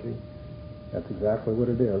analogy. That's exactly what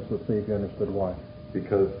it is. Let's see if you understood why.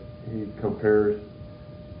 Because he compares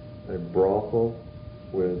a brothel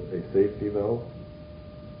with a safety valve,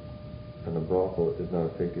 and a brothel is not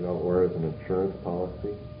a safety valve, whereas an insurance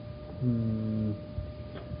policy.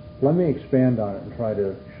 Let me expand on it and try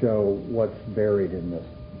to show what's buried in this.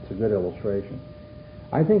 It's a good illustration.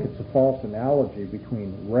 I think it's a false analogy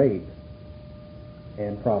between rape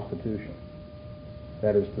and prostitution.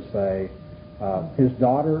 That is to say, his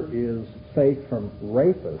daughter is safe from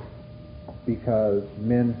rapists because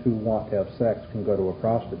men who want to have sex can go to a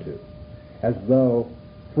prostitute, as though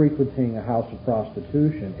frequenting a house of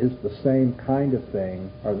prostitution is the same kind of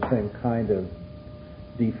thing or the same kind of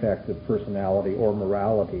defect of personality or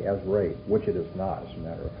morality as rape, which it is not, as a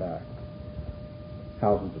matter of fact.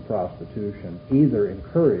 Houses of prostitution either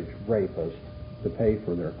encourage rapists to pay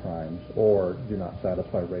for their crimes or do not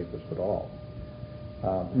satisfy rapists at all.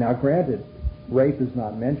 Now, granted, rape is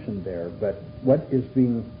not mentioned there, but what is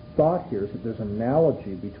being thought here is that there's an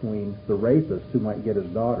analogy between the rapist who might get his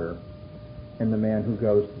daughter and the man who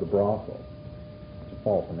goes to the brothel. It's a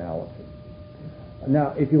false analogy. Now,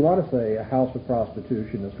 if you want to say a house of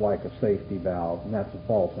prostitution is like a safety valve, and that's a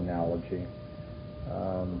false analogy,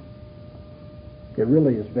 it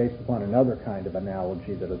really is based upon another kind of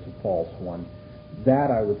analogy that is a false one.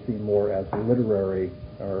 That I would see more as a literary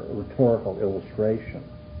or rhetorical illustration.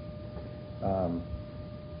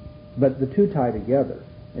 But the two tie together.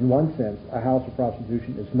 In one sense, a house of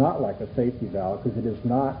prostitution is not like a safety valve because it is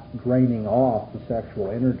not draining off the sexual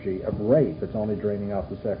energy of rape. It's only draining off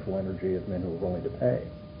the sexual energy of men who are willing to pay.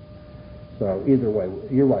 So either way,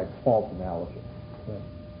 you're right, false analogy.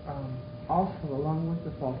 Also, along with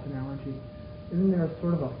the false analogy, isn't there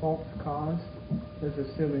sort of a false cause? There's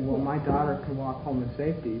assuming, well, my daughter can walk home in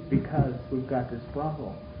safety because we've got this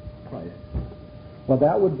brothel place. Well,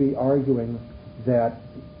 that would be arguing that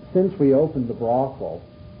since we opened the brothel,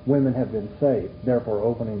 women have been safe, therefore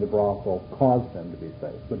opening the brothel caused them to be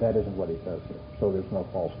safe. But that isn't what he says here, so there's no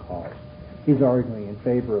false cause. he's arguing in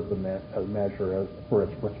favor of the measure for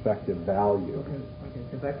its respective value. Okay,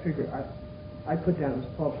 because I figure I put down it was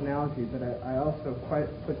false analogy, but I also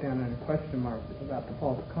put down a question mark about the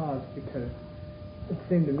false cause because it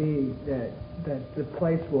seemed to me that the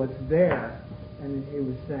place was there, and he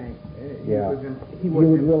was saying he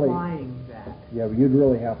was implying that. Yeah, but you'd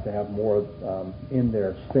really have to have more in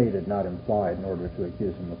there stated, not implied, in order to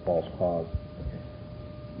accuse him of false cause.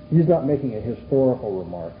 He's not making a historical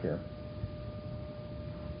remark here.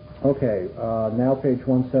 Okay, now page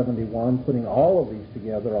 171, putting all of these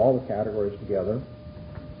together, all the categories together.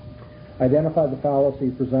 Identify the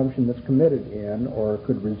fallacy presumption that's committed in or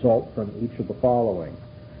could result from each of the following.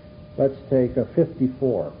 Let's take a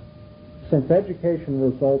 54. Since education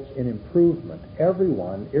results in improvement,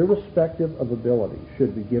 everyone, irrespective of ability,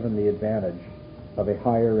 should be given the advantage of a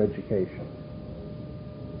higher education.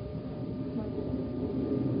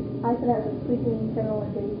 I said that was sweeping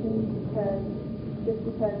generalization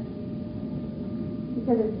because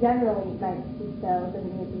it's generally nice to do so doesn't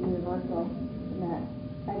mean it's universal in that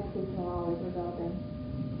education will always result in.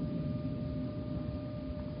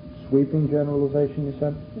 Sweeping generalization, you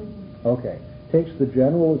said? Mm-hmm. Okay. Takes the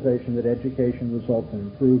generalization that education results in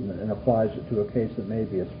improvement and applies it to a case that may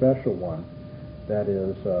be a special one, that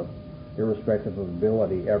is, irrespective of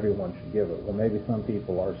ability, everyone should give it. Well, maybe some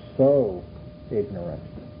people are so ignorant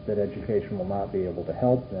that education will not be able to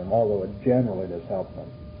help them, although it generally does help them.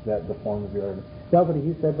 Is that the form of your argument? Is that what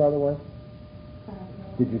he said, by the way?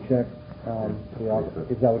 Did you check?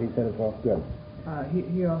 Is that what he said as well? Good.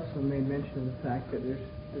 He also made mention of the fact that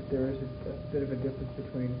there is a bit of a difference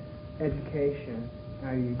between education,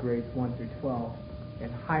 i.e. grades 1 through 12,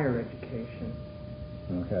 and higher education.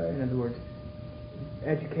 Okay. In other words,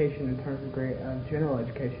 education in terms of general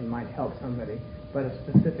education might help somebody, but a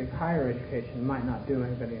specific higher education might not do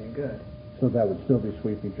anybody any good. So that would still be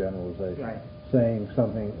sweeping generalization. Right. Saying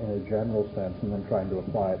something in a general sense and then trying to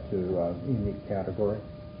apply it to a unique category.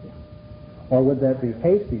 Yeah. Or would that be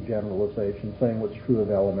hasty generalization, saying what's true of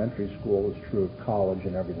elementary school is true of college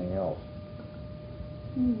and everything else?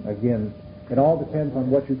 Again, it all depends on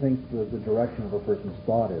what you think the direction of a person's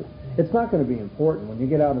thought is. It's not going to be important. When you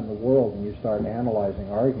get out in the world and you start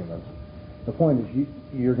analyzing arguments, the point is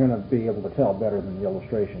you're going to be able to tell better than the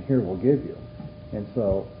illustration here will give you. And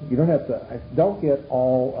so you don't have to, don't get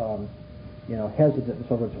all, hesitant and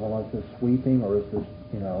so forth. Well, is this sweeping or is this,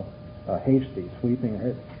 hasty,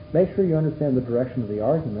 sweeping? Make sure you understand the direction of the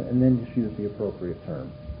argument and then just use the appropriate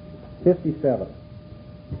term. 57.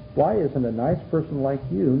 Why isn't a nice person like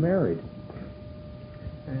you married?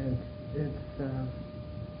 And it's a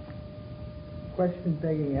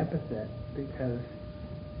question-begging epithet because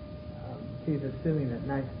he's assuming that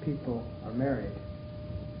nice people are married.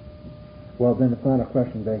 Well, then it's not a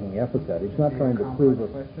question-begging epithet. He's not trying to prove a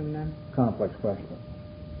question, then? Complex question.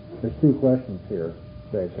 There's two questions here,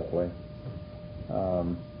 basically.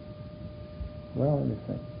 Well, let me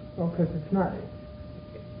think. Well, because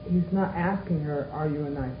he's not asking her, are you a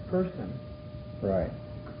nice person? Right.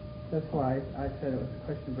 That's why I said it was a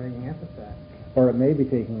question-begging epithet. Or it may be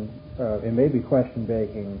it may be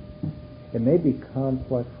question-begging, it may be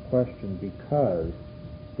complex question because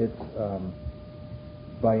it's,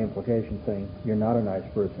 by implication, saying you're not a nice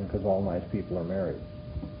person because all nice people are married.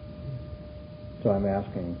 So I'm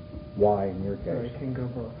asking why in your case. So it can go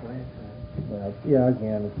both ways, then. Yeah,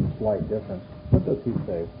 again, it's a slight difference. What does he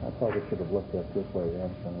say? I probably should have looked at this way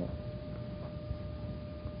answering it.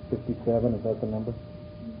 57, is that the number?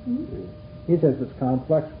 Mm-hmm. He says it's a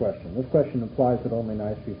complex question. This question implies that only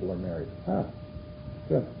nice people are married.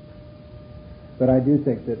 Good. But I do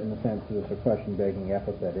think that in a sense there's a question-begging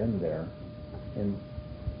epithet in there. And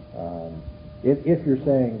if you're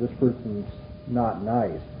saying this person's not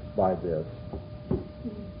nice by this,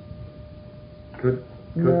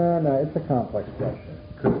 no, it's a complex question.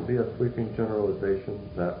 Could it be a sweeping generalization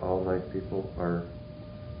that all nice people are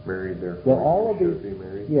married, therefore well, all of should these, be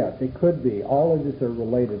married? Yes, it could be. All of these are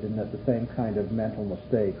related in that the same kind of mental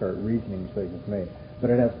mistake or reasoning mistake is made. But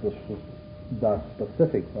it has the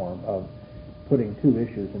specific form of putting two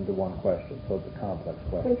issues into one question, so it's a complex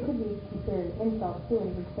But question. it could be considered an insult too,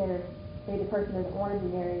 and you consider maybe the person doesn't want to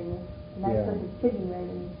be married and the nice person should be married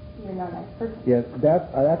and you're not a nice person. Yes,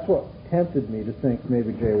 that's what tempted me to think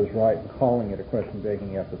maybe Jay was right in calling it a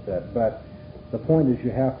question-begging epithet. But the point is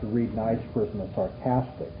you have to read nice person as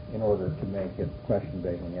sarcastic in order to make it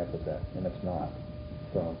question-begging epithet, and it's not.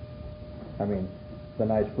 So, I mean, the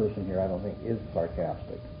nice person here I don't think is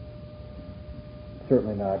sarcastic.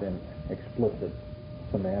 Certainly not in explicit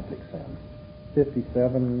semantic sense.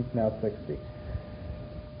 57, now 60.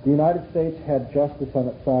 The United States had justice on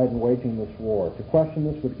its side in waging this war. To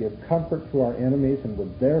question this would give comfort to our enemies and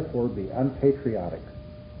would therefore be unpatriotic.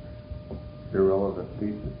 Irrelevant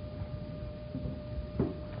thesis.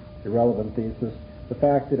 Irrelevant thesis. The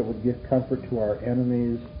fact that it would give comfort to our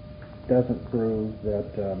enemies doesn't prove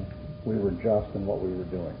that we were just in what we were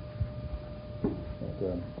doing.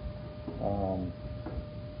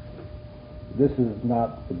 This is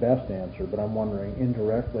not the best answer, but I'm wondering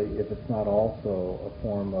indirectly if it's not also a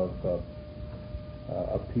form of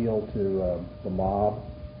appeal to the mob,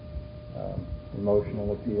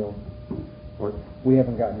 emotional appeal. What? We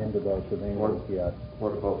haven't gotten into those with English yet. What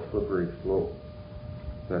about slippery slope?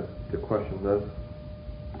 That to question this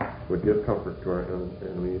would give comfort to our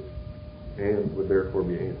enemies and would therefore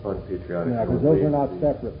be unpatriotic. Yeah, because those are not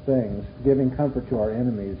separate things. Giving comfort to our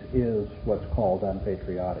enemies is what's called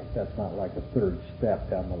unpatriotic. That's not like a third step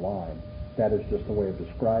down the line. That is just a way of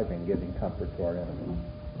describing giving comfort to our enemies.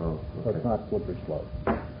 Oh, okay. So it's not slippery slope.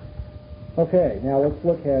 Okay, now let's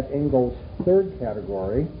look at Engel's third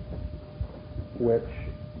category, which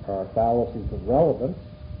are fallacies of relevance,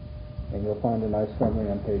 and you'll find a nice summary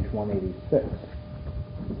on page 186.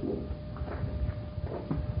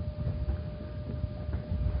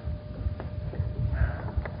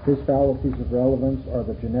 His fallacies of relevance are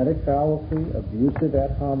the genetic fallacy, abusive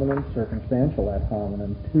ad hominem, circumstantial ad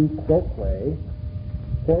hominem, tu quoque,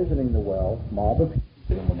 poisoning the well, mob appeal,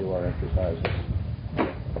 and we'll do our exercises.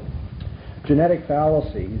 Genetic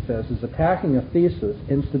fallacy, he says, is attacking a thesis,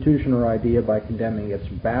 institution, or idea by condemning its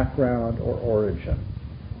background or origin.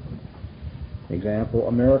 Example,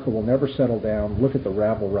 America will never settle down. Look at the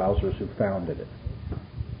rabble-rousers who founded it.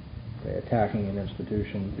 Okay, attacking an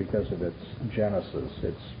institution because of its genesis,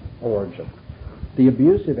 its origin. The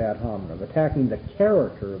abusive ad hominem, attacking the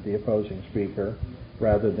character of the opposing speaker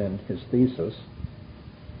rather than his thesis.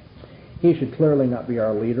 He should clearly not be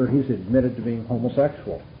our leader. He's admitted to being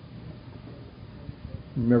homosexual.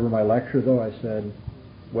 Remember my lecture, though? I said,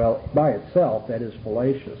 well, by itself, that is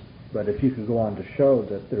fallacious. But if you could go on to show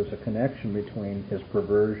that there's a connection between his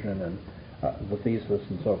perversion and the thesis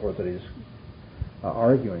and so forth that he's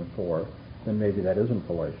arguing for, then maybe that isn't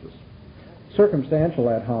fallacious. Circumstantial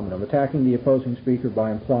ad hominem, attacking the opposing speaker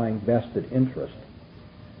by implying vested interest.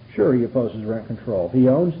 Sure, he opposes rent control. He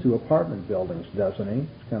owns 2 apartment buildings, doesn't he?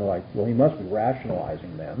 It's kind of like, well, he must be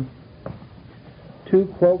rationalizing them. Tu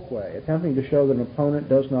quoque, attempting to show that an opponent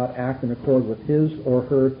does not act in accord with his or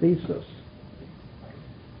her thesis,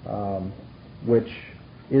 which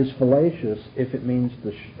is fallacious if it means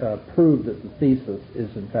to prove that the thesis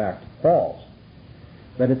is in fact false.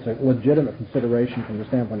 But it's a legitimate consideration from the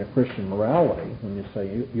standpoint of Christian morality. When you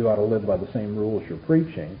say you ought to live by the same rules you're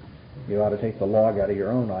preaching, you ought to take the log out of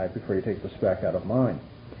your own eye before you take the speck out of mine.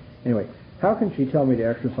 Anyway, how can she tell me to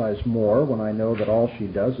exercise more when I know that all she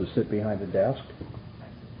does is sit behind a desk?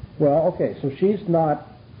 Well, okay, so she's not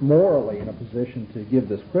morally in a position to give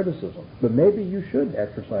this criticism, but maybe you should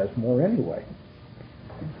exercise more anyway.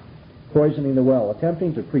 Poisoning the well,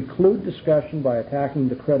 attempting to preclude discussion by attacking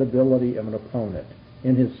the credibility of an opponent.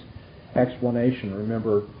 In his explanation,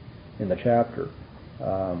 remember in the chapter,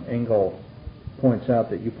 Engel points out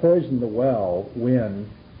that you poison the well when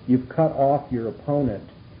you've cut off your opponent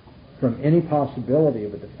from any possibility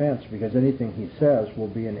of a defense, because anything he says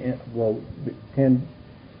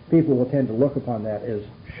people will tend to look upon that as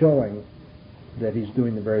showing that he's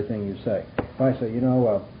doing the very thing you say. If I say,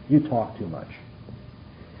 you talk too much,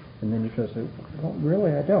 and then you try to say, well,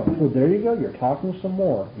 really, I don't. Well, there you go. You're talking some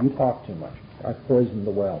more. You talk too much. I've poisoned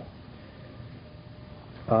the well.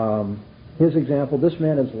 His example, this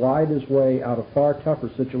man has lied his way out of far tougher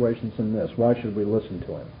situations than this. Why should we listen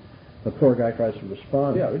to him? The poor guy tries to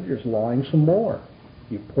respond, yeah, you're just lying some more.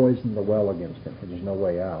 You've poisoned the well against him, and there's no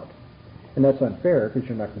way out. And that's unfair because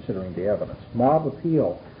you're not considering the evidence. Mob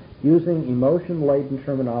appeal, using emotion-laden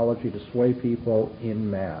terminology to sway people in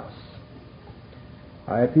mass.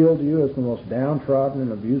 I appeal to you as the most downtrodden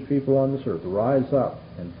and abused people on this earth. Rise up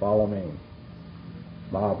and follow me.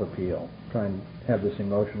 Mob appeal. Try and have this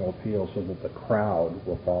emotional appeal so that the crowd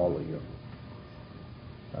will follow you.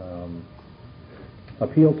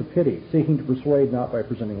 Appeal to pity. Seeking to persuade not by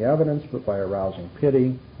presenting evidence, but by arousing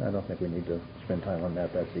pity. I don't think we need to spend time on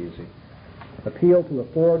that. That's easy. Appeal to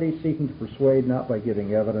authority. Seeking to persuade not by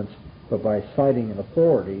giving evidence, but by citing an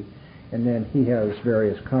authority. And then he has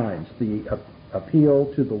various kinds. The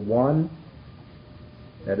appeal to the one,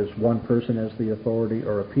 that is, one person as the authority,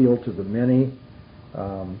 or appeal to the many.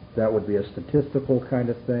 That would be a statistical kind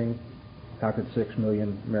of thing. How could 6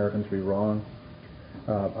 million Americans be wrong?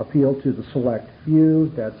 Appeal to the select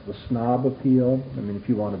few, that's the snob appeal. I mean, if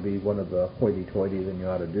you want to be one of the hoity-toity, then you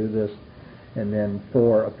ought to do this. And then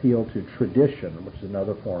 4, appeal to tradition, which is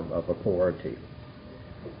another form of authority.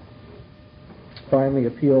 Finally,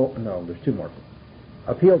 there's 2 more.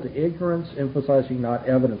 Appeal to ignorance, emphasizing not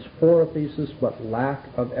evidence for a thesis, but lack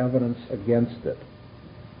of evidence against it.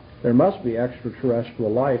 There must be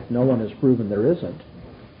extraterrestrial life. No one has proven there isn't.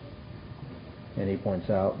 And he points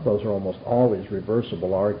out those are almost always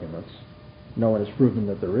reversible arguments. No one has proven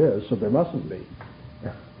that there is, so there mustn't be.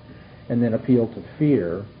 And then appeal to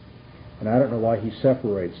fear. And I don't know why he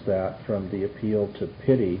separates that from the appeal to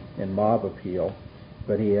pity and mob appeal,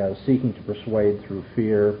 but he has seeking to persuade through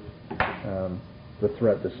fear, the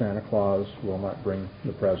threat that Santa Claus will not bring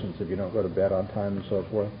the presents if you don't go to bed on time and so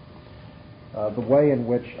forth. The way in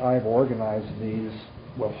which I've organized these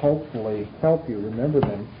will hopefully help you remember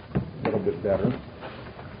them a little bit better.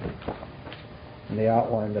 In the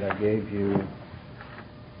outline that I gave you,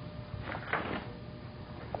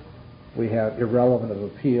 we have irrelevant of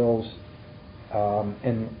appeals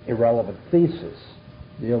and irrelevant thesis.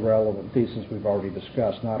 The irrelevant thesis we've already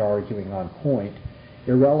discussed, not arguing on point.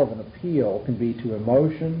 Irrelevant appeal can be to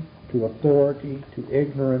emotion, to authority, to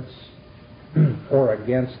ignorance, or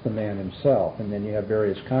against the man himself. And then you have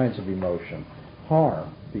various kinds of emotion.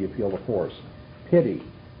 Harm, the appeal to force. Pity,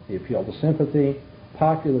 the appeal to sympathy.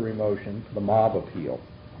 Popular emotion, the mob appeal.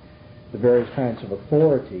 The various kinds of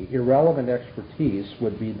authority. Irrelevant expertise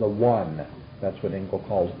would be the one. That's what Engel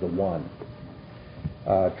calls the one.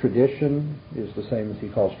 Tradition is the same as he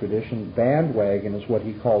calls tradition. Bandwagon is what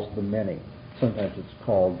he calls the many. Sometimes it's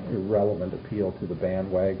called irrelevant appeal to the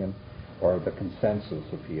bandwagon or the consensus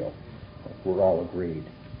appeal. We're all agreed.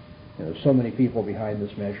 There's so many people behind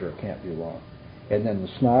this measure, it can't be wrong. And then the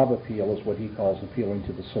snob appeal is what he calls appealing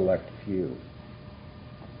to the select few.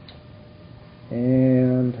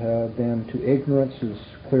 And then to ignorance is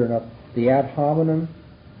clear enough. The ad hominem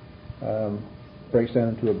breaks down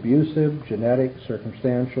into abusive, genetic,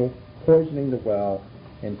 circumstantial, poisoning the well,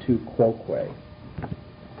 and tu quoque.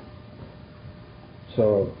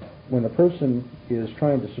 So when a person is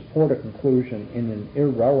trying to support a conclusion in an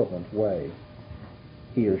irrelevant way,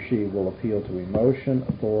 he or she will appeal to emotion,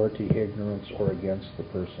 authority, ignorance, or against the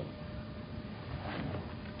person.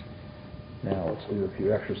 Now let's do a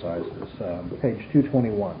few exercises. Page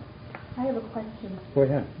 221. I have a question. Go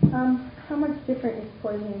ahead. How much different is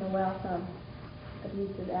poisoning the well from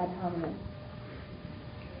abusive ad hominem?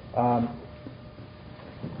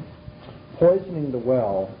 Poisoning the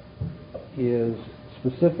well is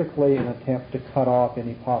specifically an attempt to cut off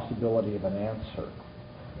any possibility of an answer,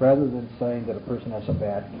 rather than saying that a person has a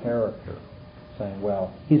bad character, saying,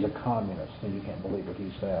 well, he's a communist and you can't believe what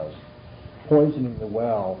he says. Poisoning the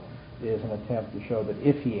well is an attempt to show that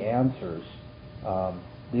if he answers,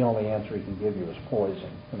 the only answer he can give you is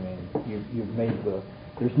poison. I mean, you've made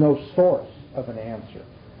there's no source of an answer.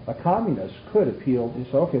 A communist could appeal to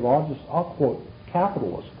say, okay, well, I'll quote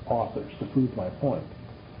capitalist authors to prove my point.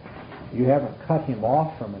 You haven't cut him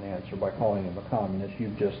off from an answer by calling him a communist.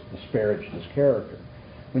 You've just disparaged his character.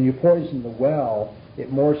 When you poison the well,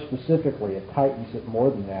 it more specifically, it tightens it more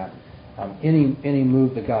than that. Any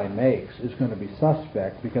move the guy makes is going to be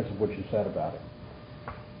suspect because of what you said about it.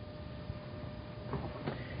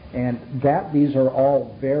 And these are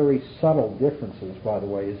all very subtle differences, by the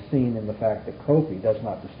way, is seen in the fact that Copey does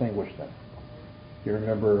not distinguish them. You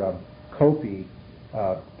remember Copey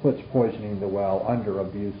puts poisoning the well under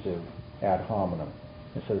abusive ad hominem.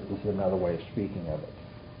 It says this is another way of speaking of it.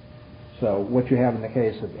 So what you have in the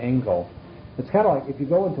case of Engel, it's kind of like if you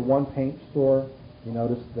go into one paint store, you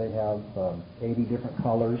notice they have 80 different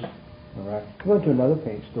colors. All right. You go into another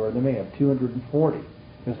paint store, they may have 240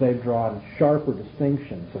 because they've drawn sharper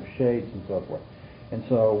distinctions of shades and so forth. And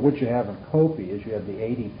so what you have in Copey is you have the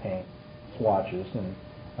 80 paint swatches, and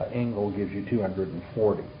Engel gives you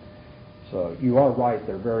 240. So you are right,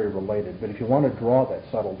 they're very related. But if you want to draw that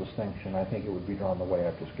subtle distinction, I think it would be drawn the way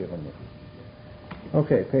I've just given you.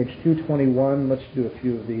 Okay, page 221. Let's do a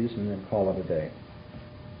few of these and then call it a day.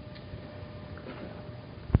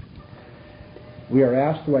 We are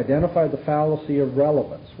asked to identify the fallacy of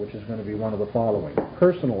relevance, which is going to be one of the following: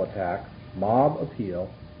 personal attack, mob appeal,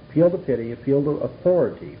 appeal to pity, appeal to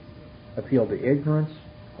authority, appeal to ignorance,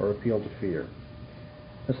 or appeal to fear.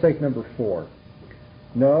 Mistake number 4.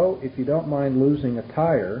 No, if you don't mind losing a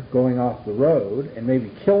tire, going off the road, and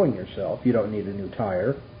maybe killing yourself, you don't need a new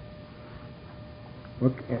tire.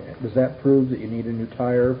 Does that prove that you need a new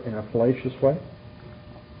tire in a fallacious way?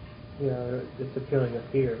 Yeah, it's appealing to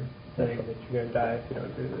fear, saying that you're going to die if you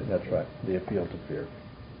don't do this. That's right, the appeal to fear.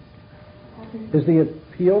 Is the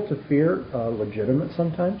appeal to fear legitimate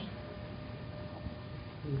sometimes?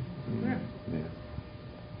 Mm-hmm.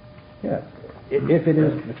 Yeah. if it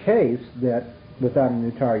isn't the case that without a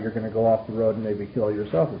new tire you're going to go off the road and maybe kill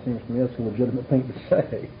yourself, it seems to me that's a legitimate thing to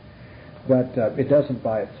say. But it doesn't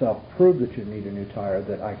by itself prove that you need a new tire,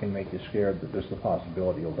 that I can make you scared that there's the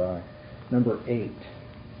possibility you'll die. Number 8.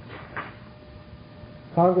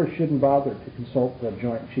 Congress shouldn't bother to consult the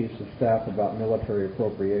Joint Chiefs of Staff about military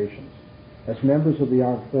appropriations. As members of the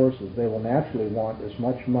armed forces, they will naturally want as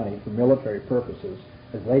much money for military purposes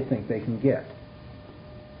as they think they can get.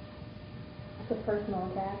 It's a personal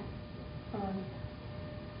attack on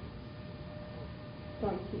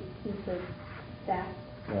Joint Chiefs of Staff.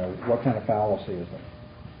 What kind of fallacy is it?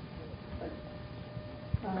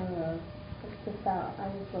 It's just I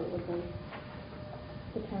just wrote what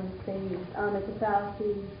the terms they use. It's a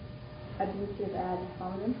fallacy, abusive ad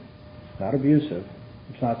hominem. Not abusive.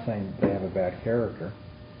 It's not saying they have a bad character.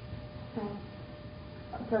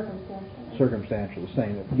 Circumstantial. Circumstantial,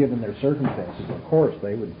 saying that given their circumstances, of course,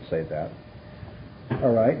 they would say that.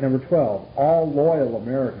 All right, number 12. All loyal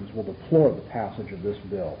Americans will deplore the passage of this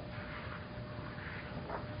bill.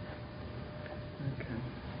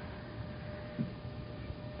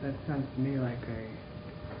 That sounds to me like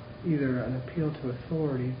either an appeal to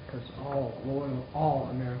authority, because all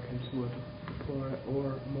Americans would deplore it,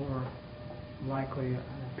 or more likely an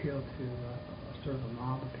appeal to sort of a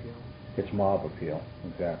mob appeal. It's mob appeal,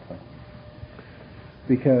 exactly.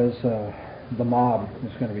 Because the mob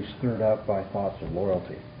is going to be stirred up by thoughts of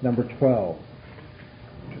loyalty. Number 12.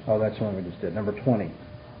 Oh, that's the one we just did. Number 20.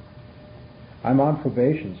 I'm on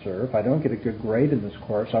probation, sir. If I don't get a good grade in this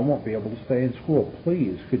course, I won't be able to stay in school.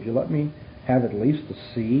 Please, could you let me have at least a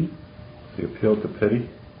C? The appeal to pity?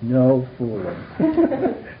 No fooling.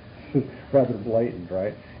 Rather blatant,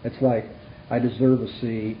 right? It's like, I deserve a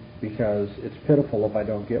C because it's pitiful if I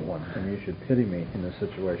don't get one, and you should pity me in this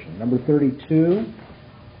situation. Number 32,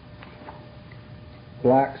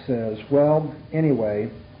 Black says, well,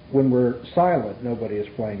 anyway, when we're silent, nobody is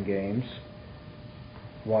playing games.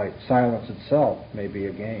 White, silence itself may be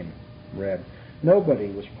a game. Red,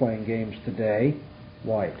 nobody was playing games today.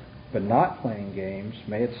 White, but not playing games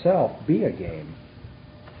may itself be a game.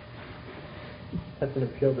 That's an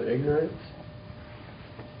appeal to ignorance,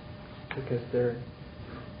 because they're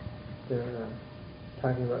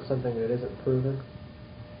talking about something that isn't proven.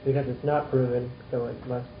 Because it's not proven, so it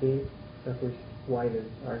must be. Of course, White is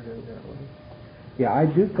arguing that way. Yeah, I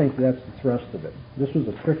do think that's the thrust of it. This was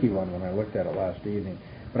a tricky one when I looked at it last evening.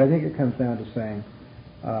 But I think it comes down to saying,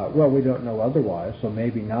 well, we don't know otherwise, so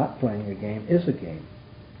maybe not playing a game is a game.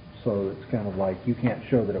 So it's kind of like you can't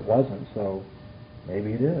show that it wasn't, so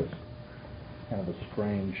maybe it is. Kind of a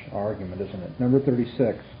strange argument, isn't it? Number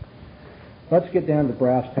 36. Let's get down to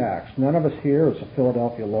brass tacks. None of us here is a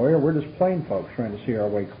Philadelphia lawyer. We're just plain folks trying to see our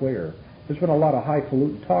way clear. There's been a lot of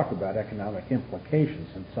highfalutin talk about economic implications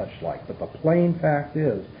and such like, but the plain fact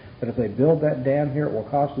is that if they build that dam here, it will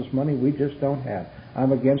cost us money we just don't have.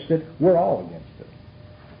 I'm against it. We're all against it.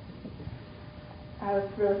 I was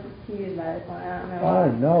really confused by this one. I don't know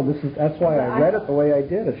Oh, why. no, that's why I read it the way I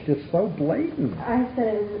did. It's just so blatant. I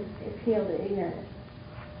said it was an appeal to ignorance.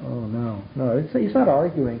 Oh, no. He's not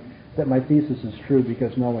arguing that my thesis is true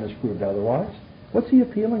because no one has proved otherwise. What's he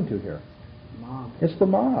appealing to here? Mob. It's the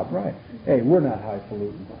mob, right. Hey, we're not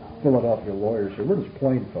highfalutin Philadelphia lawyers here. We're just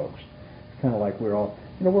plain folks. It's kind of like we're all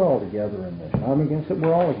together in this. I'm against it,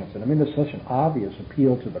 we're all against it. I mean, there's such an obvious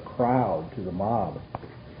appeal to the crowd, to the mob.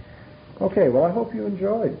 Okay, well, I hope you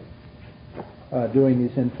enjoyed doing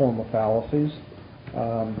these informal fallacies.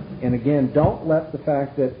 And again, don't let the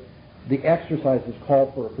fact that the exercises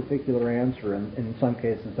call for a particular answer, and in some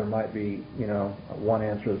cases there might be, one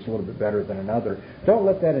answer that's a little bit better than another. Don't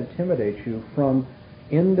let that intimidate you from,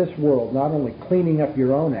 in this world, not only cleaning up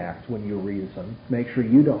your own act when you reason, make sure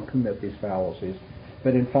you don't commit these fallacies,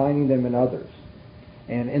 but in finding them in others.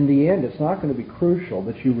 And in the end, it's not going to be crucial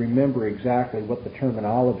that you remember exactly what the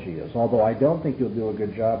terminology is, although I don't think you'll do a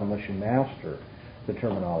good job unless you master the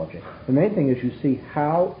terminology. The main thing is you see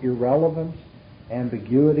how irrelevance,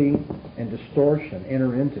 ambiguity, and distortion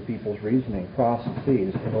enter into people's reasoning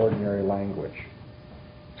processes in ordinary language.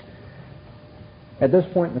 At this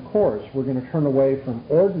point in the course, we're going to turn away from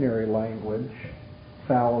ordinary language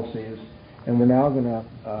fallacies, and we're now going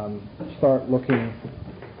to start looking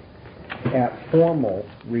at formal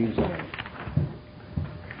reasoning.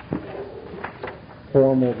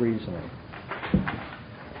 Formal reasoning.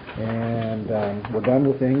 And we're done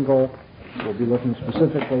with Engel. We'll be looking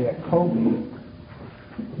specifically at Copy.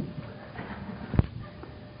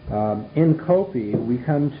 In Copy, we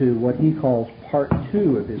come to what he calls part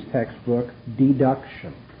 2 of his textbook,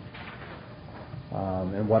 deduction.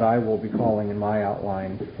 And what I will be calling in my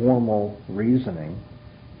outline, formal reasoning.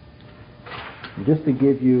 And just to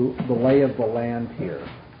give you the lay of the land here,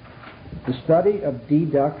 the study of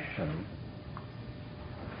deduction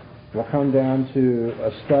will come down to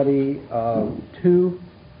a study of two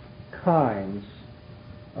kinds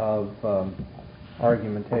of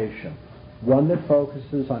argumentation. One that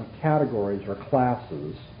focuses on categories or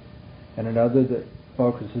classes, and another that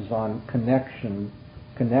focuses on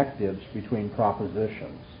connectives between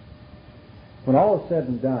propositions. When all is said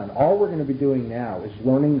and done, all we're going to be doing now is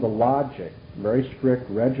learning the logic, very strict,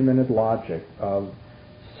 regimented logic of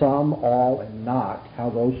some, all, and not, how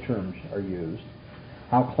those terms are used,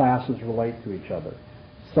 how classes relate to each other.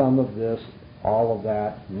 Some of this, all of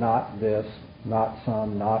that, not this, not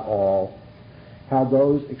some, not all, how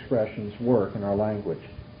those expressions work in our language.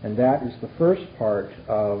 And that is the first part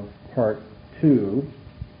of Part 2,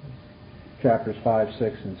 chapters 5,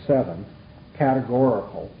 6, and 7,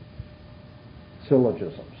 categorical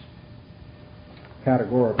syllogisms.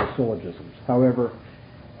 Categorical syllogisms. However,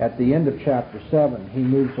 at the end of chapter 7, he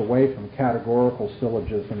moves away from categorical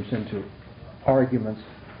syllogisms into arguments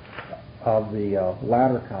of the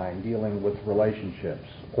latter kind, dealing with relationships,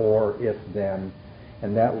 or if then,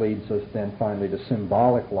 and that leads us then finally to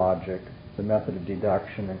symbolic logic, the method of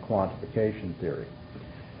deduction, and quantification theory.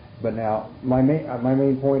 But now, my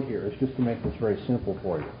main point here is just to make this very simple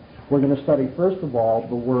for you. We're going to study, first of all,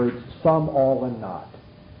 the words some, all, and not.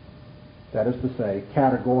 That is to say,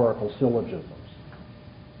 categorical syllogisms.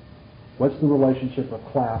 What's the relationship of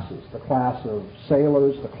classes? The class of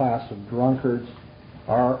sailors, the class of drunkards.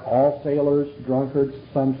 Are all sailors drunkards,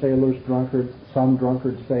 some sailors drunkards, some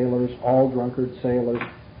drunkards sailors, all drunkards sailors?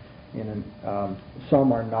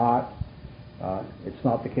 Some are not. It's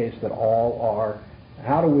not the case that all are.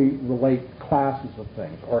 How do we relate classes of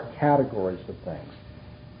things or categories of things?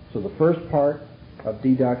 So the first part of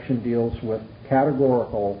deduction deals with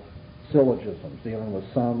categorical syllogisms, dealing with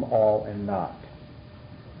some, all, and not.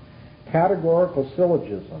 Categorical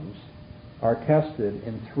syllogisms are tested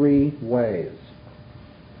in three ways.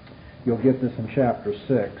 You'll get this in chapter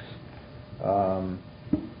 6,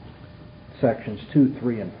 sections 2,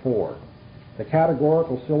 3, and 4. The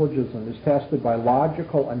categorical syllogism is tested by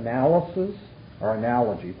logical analysis, or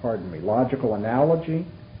analogy, logical analogy.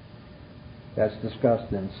 That's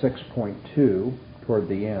discussed in 6.2 toward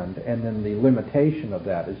the end, and then the limitation of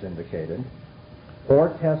that is indicated.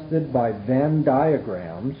 Or tested by Venn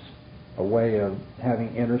diagrams, a way of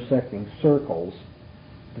having intersecting circles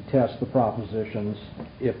to test the propositions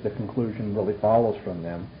if the conclusion really follows from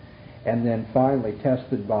them. And then finally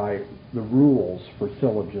tested by the rules for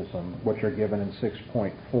syllogism, which are given in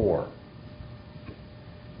 6.4.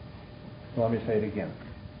 So let me say it again.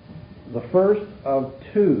 The first of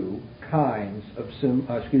two kinds of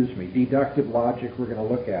deductive logic we're going to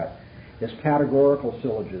look at is categorical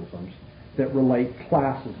syllogisms that relate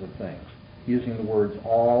classes of things, using the words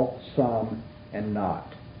all, some, and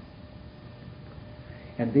not.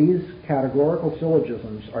 And these categorical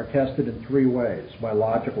syllogisms are tested in three ways: by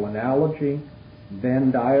logical analogy,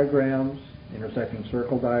 Venn diagrams, intersecting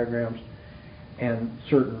circle diagrams, and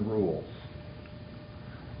certain rules.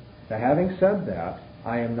 Now, having said that,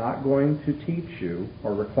 I am not going to teach you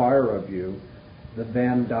or require of you the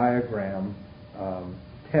Venn diagram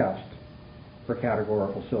test for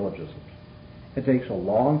categorical syllogisms. It takes a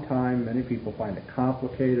long time. Many people find it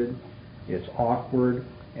complicated. It's awkward,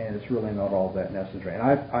 and it's really not all that necessary. And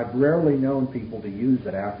I've rarely known people to use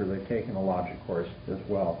it after they've taken a logic course as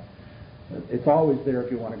well. It's always there if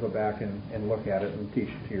you want to go back and look at it and teach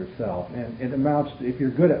it to yourself. And it amounts to, if you're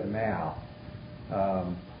good at math,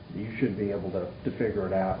 you should be able to figure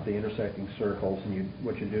it out, the intersecting circles, and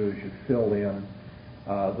what you do is you fill in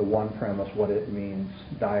the one premise, what it means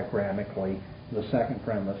diagrammatically, the second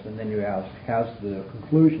premise, and then you ask, has the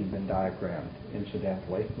conclusion been diagrammed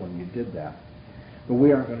incidentally when you did that? But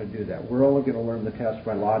we aren't going to do that. We're only going to learn the test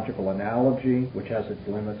by logical analogy, which has its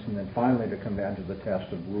limits, and then finally to come down to the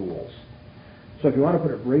test of rules. So if you want to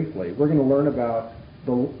put it briefly, we're going to learn about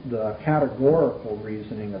the categorical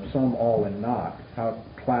reasoning of some, all, and not, how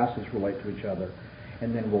classes relate to each other,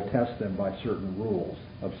 and then we'll test them by certain rules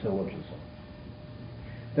of syllogism.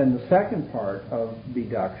 Then the second part of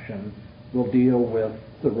deduction will deal with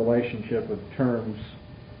the relationship of terms,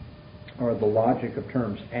 or the logic of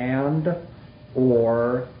terms and,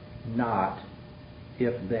 or, not,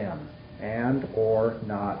 if then. And, or,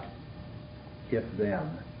 not, if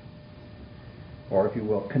then. Or, if you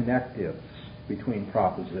will, connectives between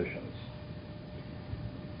propositions.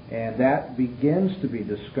 And that begins to be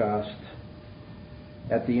discussed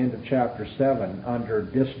at the end of chapter 7 under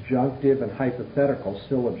disjunctive and hypothetical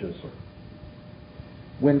syllogism.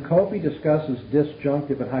 When Copey discusses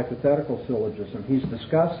disjunctive and hypothetical syllogism, he's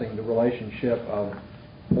discussing the relationship of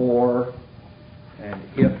or and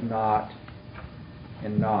if not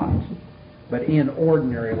and not, but in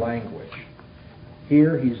ordinary language.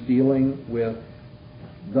 Here he's dealing with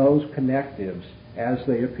those connectives as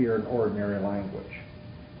they appear in ordinary language.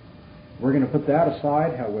 We're going to put that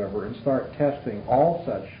aside, however, and start testing all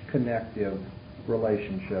such connective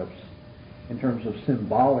relationships in terms of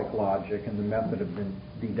symbolic logic and the method of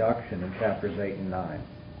deduction in chapters 8 and 9.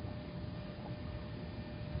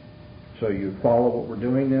 So you follow what we're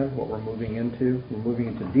doing then, what we're moving into? We're moving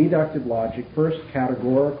into deductive logic, first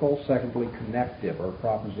categorical, secondly connective or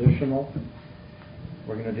propositional.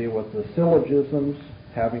 We're going to deal with the syllogisms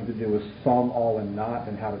having to do with some, all, and not,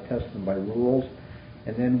 and how to test them by rules.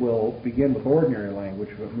 And then we'll begin with ordinary language,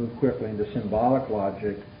 but move quickly into symbolic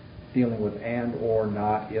logic, dealing with and, or,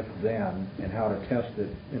 not, if, then, and how to test it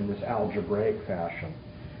in this algebraic fashion.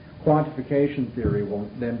 Quantification theory will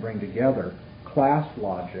then bring together class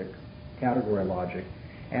logic, category logic,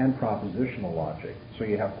 and propositional logic. So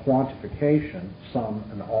you have quantification, some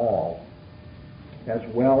and all, as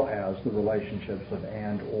well as the relationships of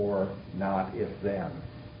and, or, not, if, then.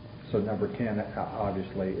 So number 10,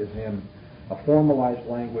 obviously, is in a formalized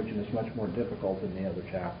language and is much more difficult than the other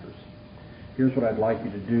chapters. Here's what I'd like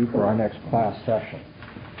you to do for our next class session.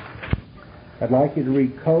 I'd like you to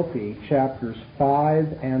read Copy chapters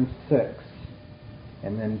 5 and 6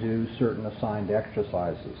 and then do certain assigned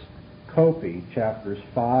exercises. Copy chapters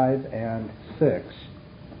 5 and 6.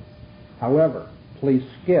 However, please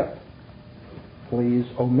skip, please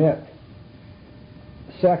omit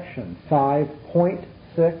section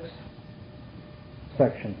 5.6,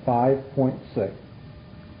 section 5.6,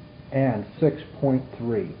 and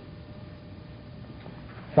 6.3.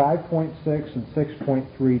 5.6 and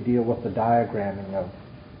 6.3 deal with the diagramming of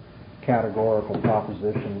categorical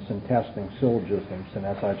propositions and testing syllogisms, and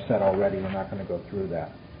as I've said already, we're not going to go through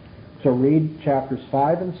that. So read chapters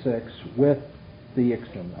 5 and 6 with the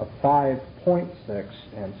IXIN of 5.6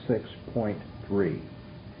 and 6.3.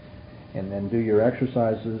 And then do your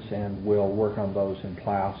exercises, and we'll work on those in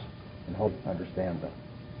class and hope you understand them.